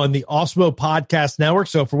available on the Awesemo Podcast Network.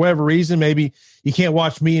 So for whatever reason, maybe you can't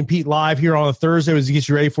watch me and Pete live here on a Thursday as we get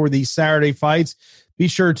you ready for these Saturday fights. Be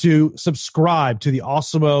sure to subscribe to the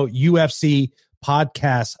Awesemo UFC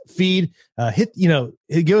podcast feed.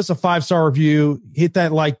 Give us a 5-star review, hit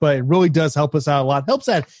that like button. It really does help us out a lot. Helps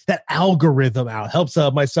that algorithm out, helps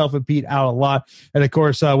myself and Pete out a lot. And of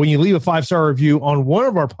course, when you leave a 5-star review on one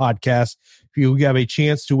of our podcasts, you have a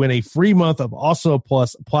chance to win a free month of Awesemo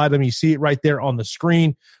Plus Platinum. You see it right there on the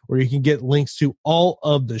screen where you can get links to all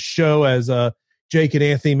of the show as Jake and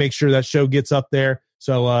Anthony make sure that show gets up there.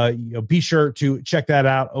 So be sure to check that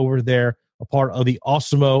out over there a part of the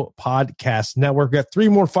Awesemo Podcast Network. We've got 3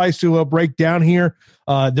 more fights to break down here.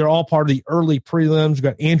 They're all part of the early prelims. We've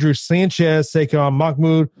got Andrew Sanchez taking on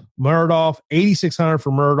Mahmoud Muradov, 8,600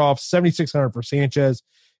 for Muradov, 7,600 for Sanchez.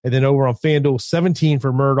 And then over on FanDuel, 17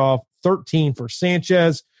 for Muradov, 13 for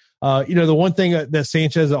Sanchez. The one thing that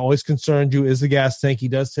Sanchez always concerned you is the gas tank. He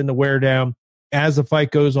does tend to wear down as the fight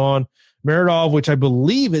goes on. Muradov, which I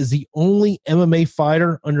believe is the only MMA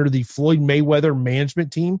fighter under the Floyd Mayweather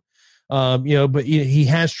management team. But he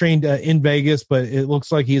has trained in Vegas, but it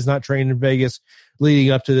looks like he is not trained in Vegas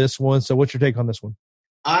leading up to this one. So what's your take on this one?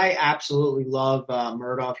 I absolutely love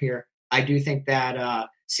Muradov here. I do think that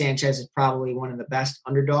Sanchez is probably one of the best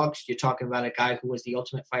underdogs. You're talking about a guy who was the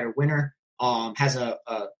Ultimate Fighter winner, has a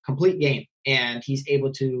complete game, and he's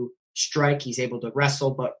able to strike, he's able to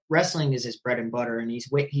wrestle, but wrestling is his bread and butter, and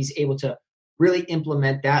he's able to really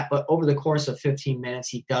implement that. But over the course of 15 minutes,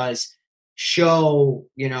 he does show,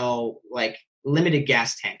 like limited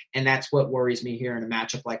gas tank, and that's what worries me here in a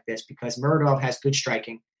matchup like this, because Muradov has good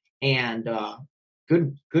striking and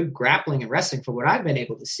good grappling and wrestling for what I've been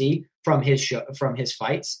able to see from his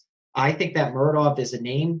fights. I think that Muradov is a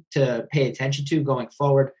name to pay attention to going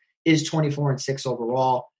forward. Is 24-6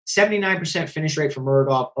 overall. 79% finish rate for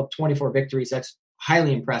Muradov, up 24 victories. That's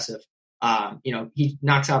highly impressive. He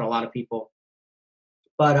knocks out a lot of people.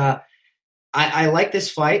 But I like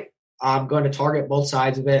this fight. I'm going to target both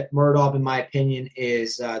sides of it. Muradov, in my opinion,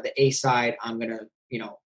 is the A side. I'm going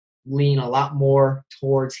to, lean a lot more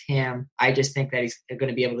towards him. I just think that he's going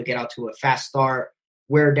to be able to get out to a fast start,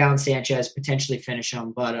 wear down Sanchez, potentially finish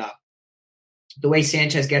him. But the way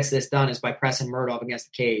Sanchez gets this done is by pressing Muradov against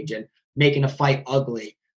the cage and making a fight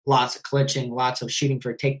ugly. Lots of clinching, lots of shooting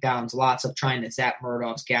for takedowns, lots of trying to zap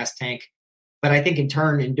Muradov's gas tank. But I think in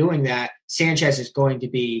doing that, Sanchez is going to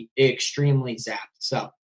be extremely zapped.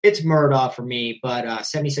 So it's Muradov for me, but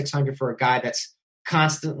 7,600 for a guy that's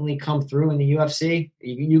constantly come through in the UFC,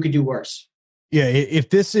 you could do worse. Yeah, if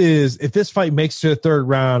this fight makes to a third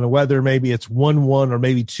round, whether maybe it's 1-1 or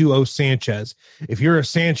maybe 2-0 Sanchez, if you're a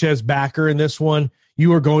Sanchez backer in this one,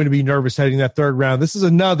 you are going to be nervous heading that third round. This is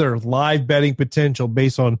another live betting potential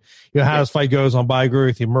based on how this fight goes on. But I agree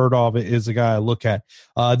with you, Muradov is the guy I look at.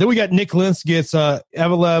 Then we got Nick Lentz gets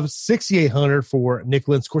Evelev 6,800 for Nick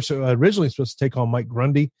Lentz. Of course, originally supposed to take on Mike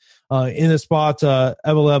Grundy in the spot.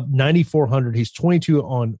 Evelev 9,400. He's 22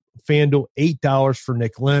 on FanDuel, $8 for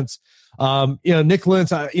Nick Lentz. Nick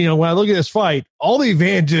Lentz, when I look at this fight, all the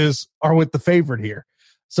advantages are with the favorite here.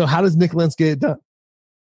 So how does Nick Lentz get it done?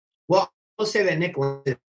 Well, I'll say that Nick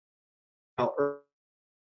Lentz,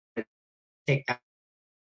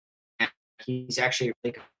 he's actually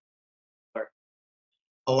really good.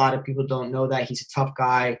 A lot of people don't know that. He's a tough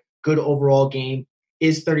guy, good overall game,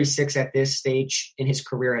 is 36 at this stage in his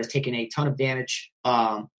career, has taken a ton of damage.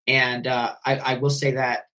 I will say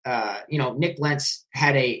that, Nick Lentz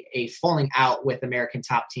had a falling out with American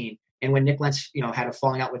Top Team. And when Nick Lentz, had a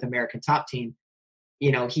falling out with American Top Team,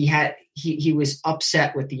 he was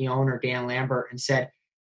upset with the owner, Dan Lambert, and said,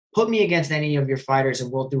 put me against any of your fighters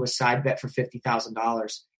and we'll do a side bet for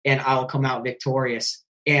 $50,000 and I'll come out victorious.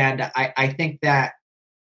 And I think that,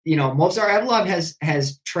 Movsar Evloev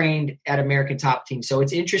has trained at American Top Team. So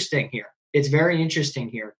it's interesting here. It's very interesting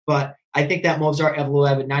here. But I think that Movsar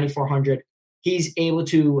Evloev at 9,400, he's able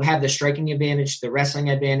to have the striking advantage, the wrestling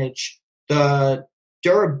advantage, the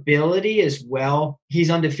durability as well. He's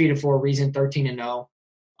undefeated for a reason, 13-0.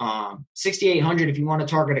 6,800 if you want to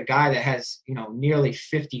target a guy that has, nearly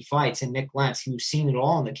 50 fights, and Nick Lentz, who's seen it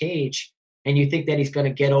all in the cage, and you think that he's going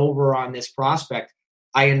to get over on this prospect,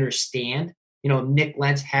 I understand. Nick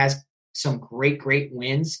Lentz has some great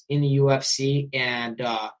wins in the UFC, and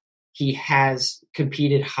he has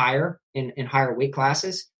competed higher in higher weight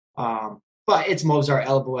classes. But it's Movsar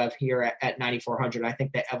Evloev here at 9,400. I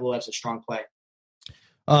think that Evloev's a strong play.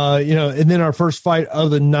 And then our first fight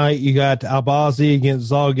of the night, you got Albazi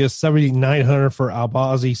against Zalgas, 7,900 for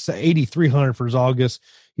Albazi, 8,300 for Zalgas.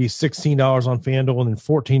 He's $16 on FanDuel and then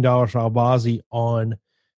 $14 for Albazi on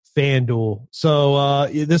FanDuel. So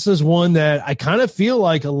this is one that I kind of feel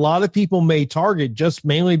like a lot of people may target just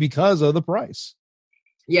mainly because of the price.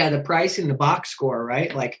 Yeah, the price and the box score,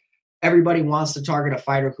 right? Like everybody wants to target a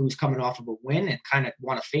fighter who's coming off of a win and kind of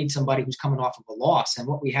want to fade somebody who's coming off of a loss. And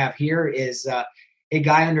what we have here is a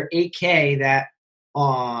guy under 8K that,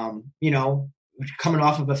 coming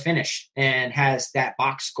off of a finish and has that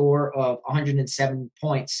box score of 107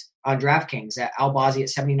 points on DraftKings. At Albazi at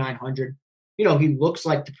 7,900. He looks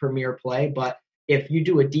like the premier play, but if you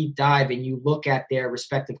do a deep dive and you look at their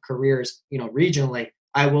respective careers, regionally,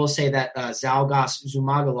 I will say that Zalgas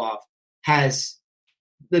Zhumagulov has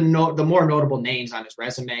the more notable names on his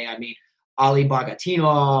resume. I mean, Ali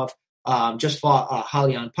Bagatinov, just fought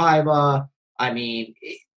Halion Paiva. I mean,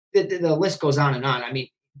 the list goes on and on. I mean,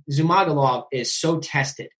 Zhumagulov is so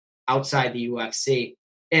tested outside the UFC,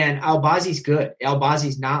 and Albazi's good.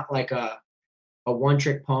 Albazi's not like a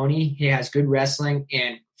one-trick pony. He has good wrestling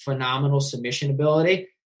and phenomenal submission ability.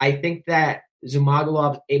 I think that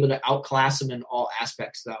Zhumagulov is able to outclass him in all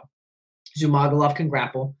aspects, though. Zhumagulov can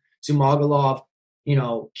grapple. Zhumagulov,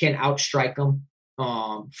 can outstrike him,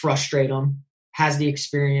 frustrate him, has the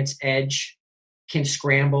experience edge, can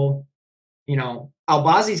scramble.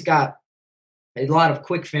 Albazi's got a lot of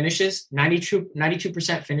quick finishes,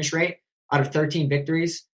 92% finish rate out of 13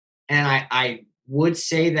 victories. And I would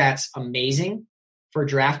say that's amazing for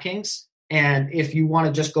DraftKings. And if you want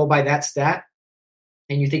to just go by that stat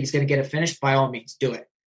and you think he's going to get a finish, by all means, do it.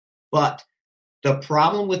 But the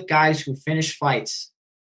problem with guys who finish fights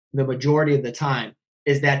the majority of the time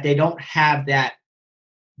is that they don't have that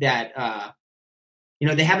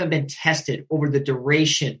they haven't been tested over the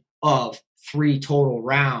duration of 3 total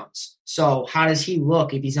rounds. So how does he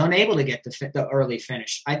look if he's unable to get the early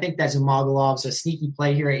finish? I think that Zhumagulov's a sneaky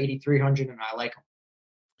play here at 8,300, and I like him.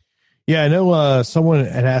 Yeah, I know someone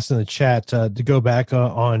had asked in the chat to go back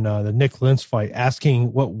on the Nick Lentz fight,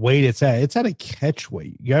 asking what weight it's at. It's at a catch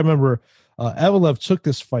weight. You got to remember, Evelev took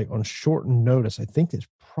this fight on short notice. I think it's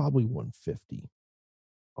probably 150.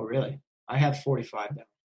 Oh, really? I have 45 now.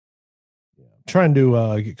 Yeah, I'm trying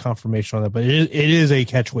to get confirmation on that, but it is a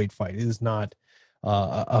catch weight fight. It is not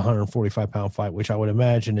a 145-pound fight, which I would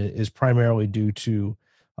imagine is primarily due to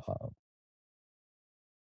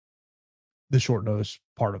the short notice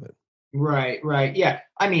part of it. Right. Yeah.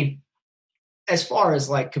 I mean, as far as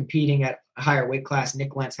like competing at a higher weight class,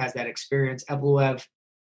 Nick Lentz has that experience. Evelev,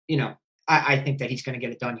 I think that he's going to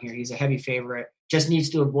get it done here. He's a heavy favorite. Just needs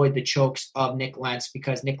to avoid the chokes of Nick Lentz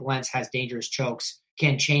because Nick Lentz has dangerous chokes,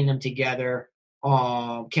 can chain them together,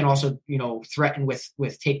 can also, threaten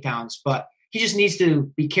with takedowns. But he just needs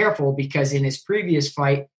to be careful because in his previous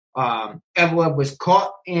fight, Evelev was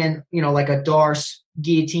caught in, like a Darce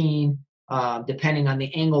guillotine, depending on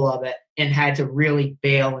the angle of it, and had to really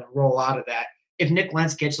bail and roll out of that. If Nick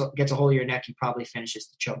Lentz gets a hold of your neck, he probably finishes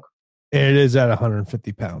the choke. And it is at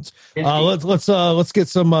 150 pounds. Let's get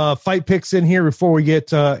some fight picks in here before we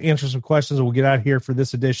get answer some questions. And we'll get out here for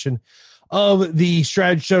this edition of the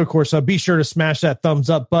Strategy Show. Of course, be sure to smash that thumbs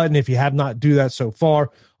up button if you have not do that so far.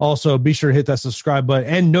 Also, be sure to hit that subscribe button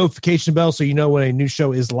and notification bell so you know when a new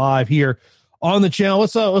show is live here on the channel.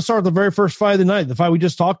 Let's start with the very first fight of the night, the fight we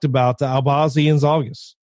just talked about, the Albazi and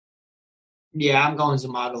Zhalgas. Yeah, I'm going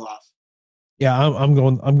Zhumagulov. Yeah, I'm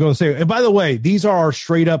going to say. And by the way, these are our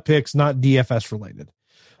straight up picks, not DFS related.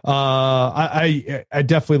 I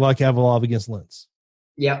definitely like Evelev against Lentz.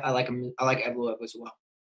 Yeah, I like him. I like Evelev as well.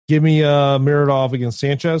 Give me Muradov against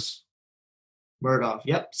Sanchez. Muradov.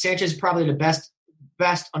 Yep, Sanchez is probably the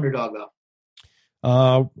best underdog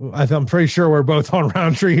though. I'm pretty sure we're both on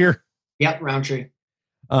Roundtree here. Yep, Roundtree.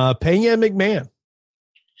 Pena and McMahon.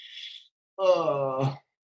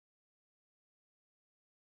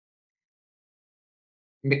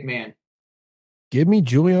 McMahon. Give me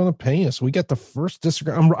Juliana Pena. So we got the first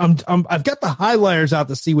disagree. I've got the highlighters out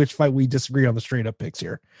to see which fight we disagree on the straight up picks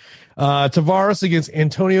here. Tavares against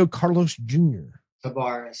Antonio Carlos Jr.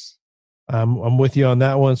 Tavares. I'm with you on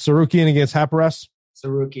that one. Sarukian against Haparas.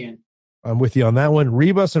 Sarukian. I'm with you on that one.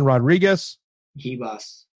 Ribas and Rodriguez.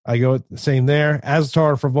 Ribas. I go the same there. Azatar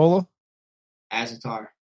and Favola. Azatar.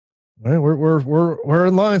 All right, we're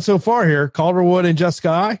in line so far here. Calderwood and Jessica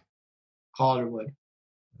I. Calderwood.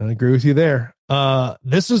 I agree with you there.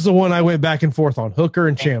 This is the one I went back and forth on, Hooker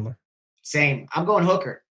and Chandler. Same. I'm going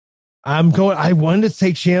Hooker. I wanted to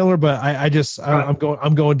take Chandler, but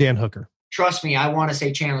I'm going Dan Hooker. Trust me, I want to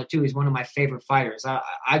say Chandler too. He's one of my favorite fighters.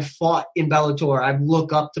 I've fought in Bellator. I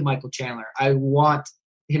look up to Michael Chandler. I want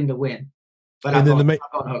him to win. But I'm going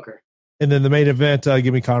Hooker. And then the main event,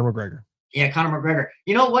 give me Conor McGregor. Yeah, Conor McGregor.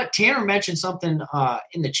 You know what? Tanner mentioned something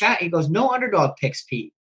in the chat. He goes, no underdog picks,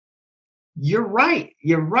 Pete. You're right.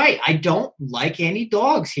 I don't like any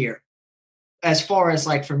dogs here. As far as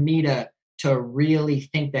like for me to really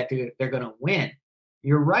think that they're going to win.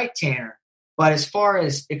 You're right, Tanner. But as far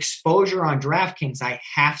as exposure on DraftKings, I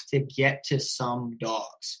have to get to some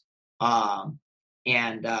dogs.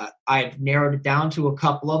 And I've narrowed it down to a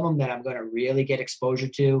couple of them that I'm going to really get exposure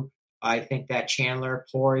to. I think that Chandler,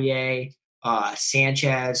 Poirier,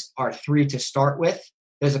 Sanchez are 3 to start with.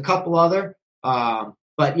 There's a couple other,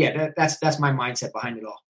 but yeah, that's my mindset behind it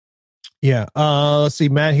all. Yeah. Let's see.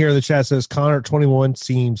 Matt here in the chat says Connor at 21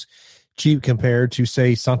 seems cheap compared to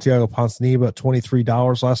say Santiago Ponzinibbio at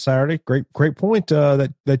 $23 last Saturday. Great point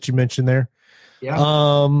that you mentioned there.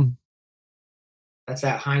 Yeah. That's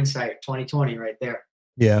that hindsight 2020 right there.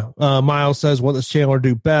 Yeah. Miles says, what does Chandler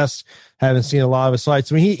do best? Haven't seen a lot of his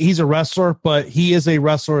fights. I mean, he's a wrestler, but he is a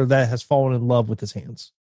wrestler that has fallen in love with his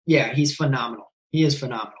hands. Yeah, he's phenomenal. He is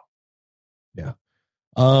phenomenal. Yeah.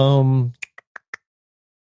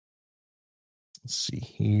 Let's see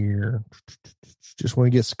here. Just want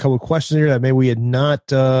to get a couple of questions here that maybe we had not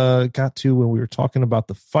got to when we were talking about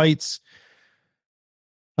the fights.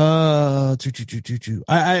 I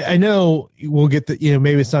know we'll get the,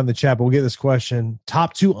 maybe it's not in the chat, but we'll get this question.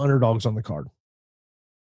 Top 2 underdogs on the card.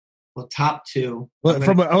 Well, top 2.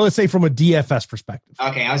 Let's say from a DFS perspective.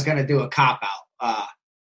 Okay, I was going to do a cop out.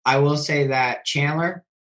 I will say that Chandler.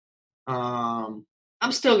 I'm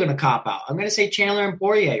still going to cop out. I'm going to say Chandler and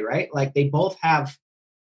Poirier, right? Like they both have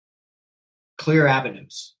clear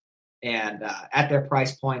avenues, and at their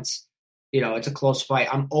price points, it's a close fight.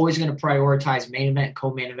 I'm always going to prioritize main event,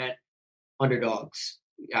 co-main event, underdogs,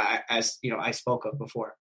 as I spoke of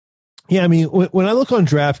before. Yeah, I mean, when I look on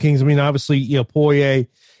DraftKings, I mean, obviously, Poirier,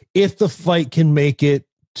 if the fight can make it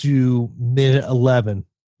to minute 11,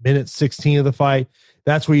 minute 16 of the fight,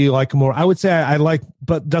 that's where you like him more. I would say I like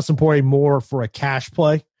Dustin Poirier more for a cash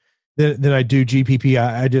play than I do GPP.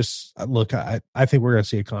 I think we're going to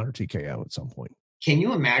see a Conor TKO at some point. Can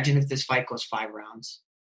you imagine if this fight goes 5 rounds?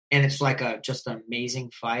 And it's like just an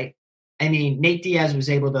amazing fight. I mean, Nate Diaz was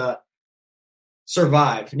able to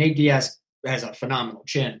survive. Nate Diaz has a phenomenal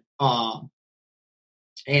chin.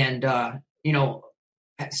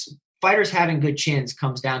 Fighters having good chins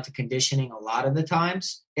comes down to conditioning a lot of the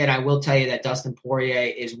times. And I will tell you that Dustin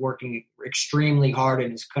Poirier is working extremely hard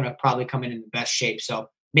and is going to probably come in the best shape. So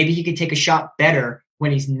maybe he could take a shot better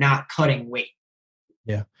when he's not cutting weight.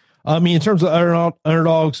 Yeah. I mean, in terms of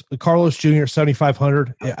underdogs, Carlos Jr.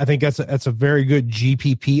 7,500. I think that's a very good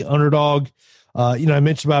GPP underdog. I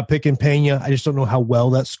mentioned about picking Pena. I just don't know how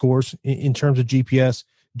well that scores in terms of GPPs.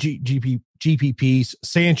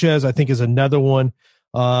 Sanchez, I think, is another one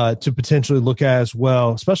to potentially look at as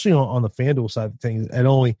well, especially on the FanDuel side of things at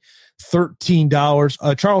only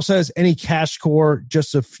 $13. Charles says, any cash score,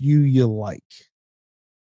 just a few you like.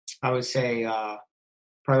 I would say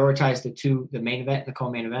prioritize the main event and the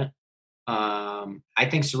co-main event. I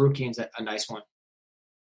think Sarukian's a nice one.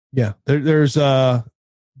 Yeah, there is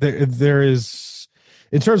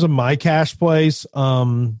in terms of my cash plays.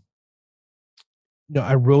 I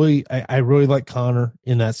really like Conor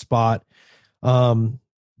in that spot.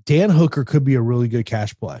 Dan Hooker could be a really good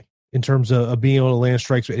cash play in terms of being able to land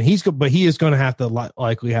strikes, and he is going to have to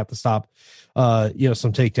likely have to stop,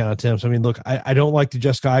 some takedown attempts. I mean, look, I don't like the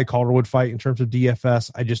Jessica Calderwood fight in terms of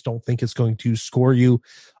DFS. I just don't think it's going to score you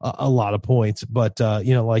a lot of points. But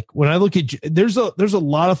like when I look at, there's a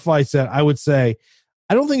lot of fights that I would say,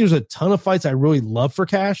 I don't think there's a ton of fights I really love for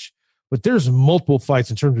cash, but there's multiple fights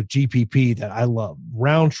in terms of GPP that I love.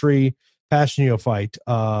 Roundtree, Passionio fight.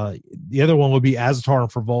 The other one would be Azatar and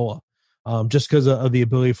Frivola. Just because of the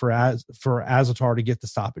ability for Azatar to get the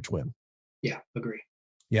stoppage win. Yeah, agree.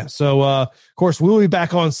 Yeah, so of course we will be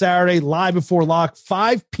back on Saturday live before lock,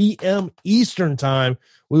 5 p.m. Eastern time.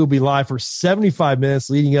 We will be live for 75 minutes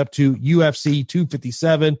leading up to UFC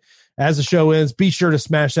 257. As the show ends, be sure to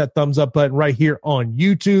smash that thumbs up button right here on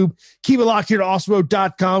YouTube. Keep it locked here to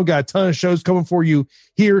Awesemo.com. Got a ton of shows coming for you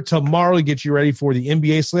here tomorrow to get you ready for the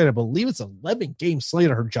NBA slate. I believe it's 11-game slate.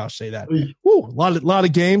 I heard Josh say that. Woo, a lot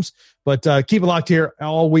of games, but keep it locked here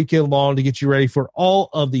all weekend long to get you ready for all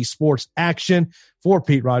of the sports action. For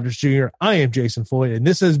Pete Rogers Jr., I am Jason Floyd, and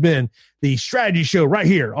this has been the Strategy Show right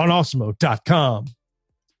here on Awesemo.com.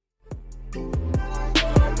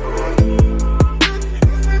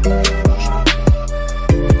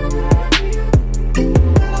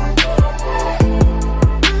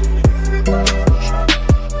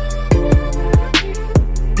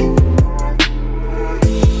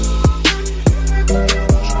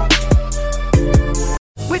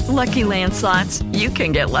 With Lucky Land Slots, you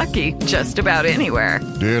can get lucky just about anywhere.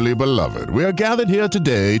 Dearly beloved, we are gathered here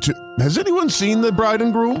today to... Has anyone seen the bride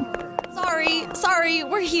and groom? Sorry,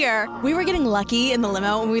 we're here. We were getting lucky in the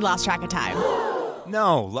limo and we lost track of time.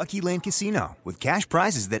 No, Lucky Land Casino, with cash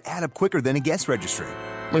prizes that add up quicker than a guest registry.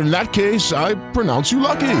 In that case, I pronounce you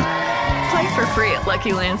lucky. Play for free at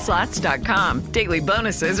LuckyLandSlots.com. Daily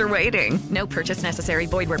bonuses are waiting. No purchase necessary.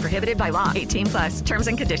 Void where prohibited by law. 18+. Terms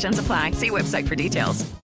and conditions apply. See website for details.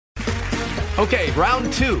 Okay,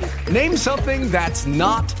 round 2. Name something that's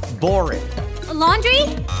not boring. A laundry?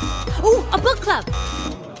 Ooh, a book club.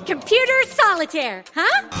 Computer solitaire,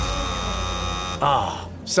 huh? Ah,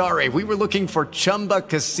 sorry, we were looking for Chumba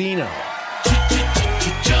Casino.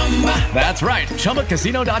 That's right.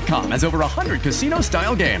 ChumbaCasino.com has over 100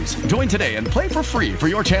 casino-style games. Join today and play for free for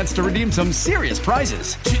your chance to redeem some serious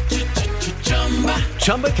prizes.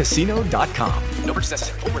 ChumbaCasino.com. No purchase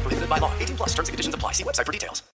necessary. Void where prohibited by law. 18+ terms and conditions apply. See website for details.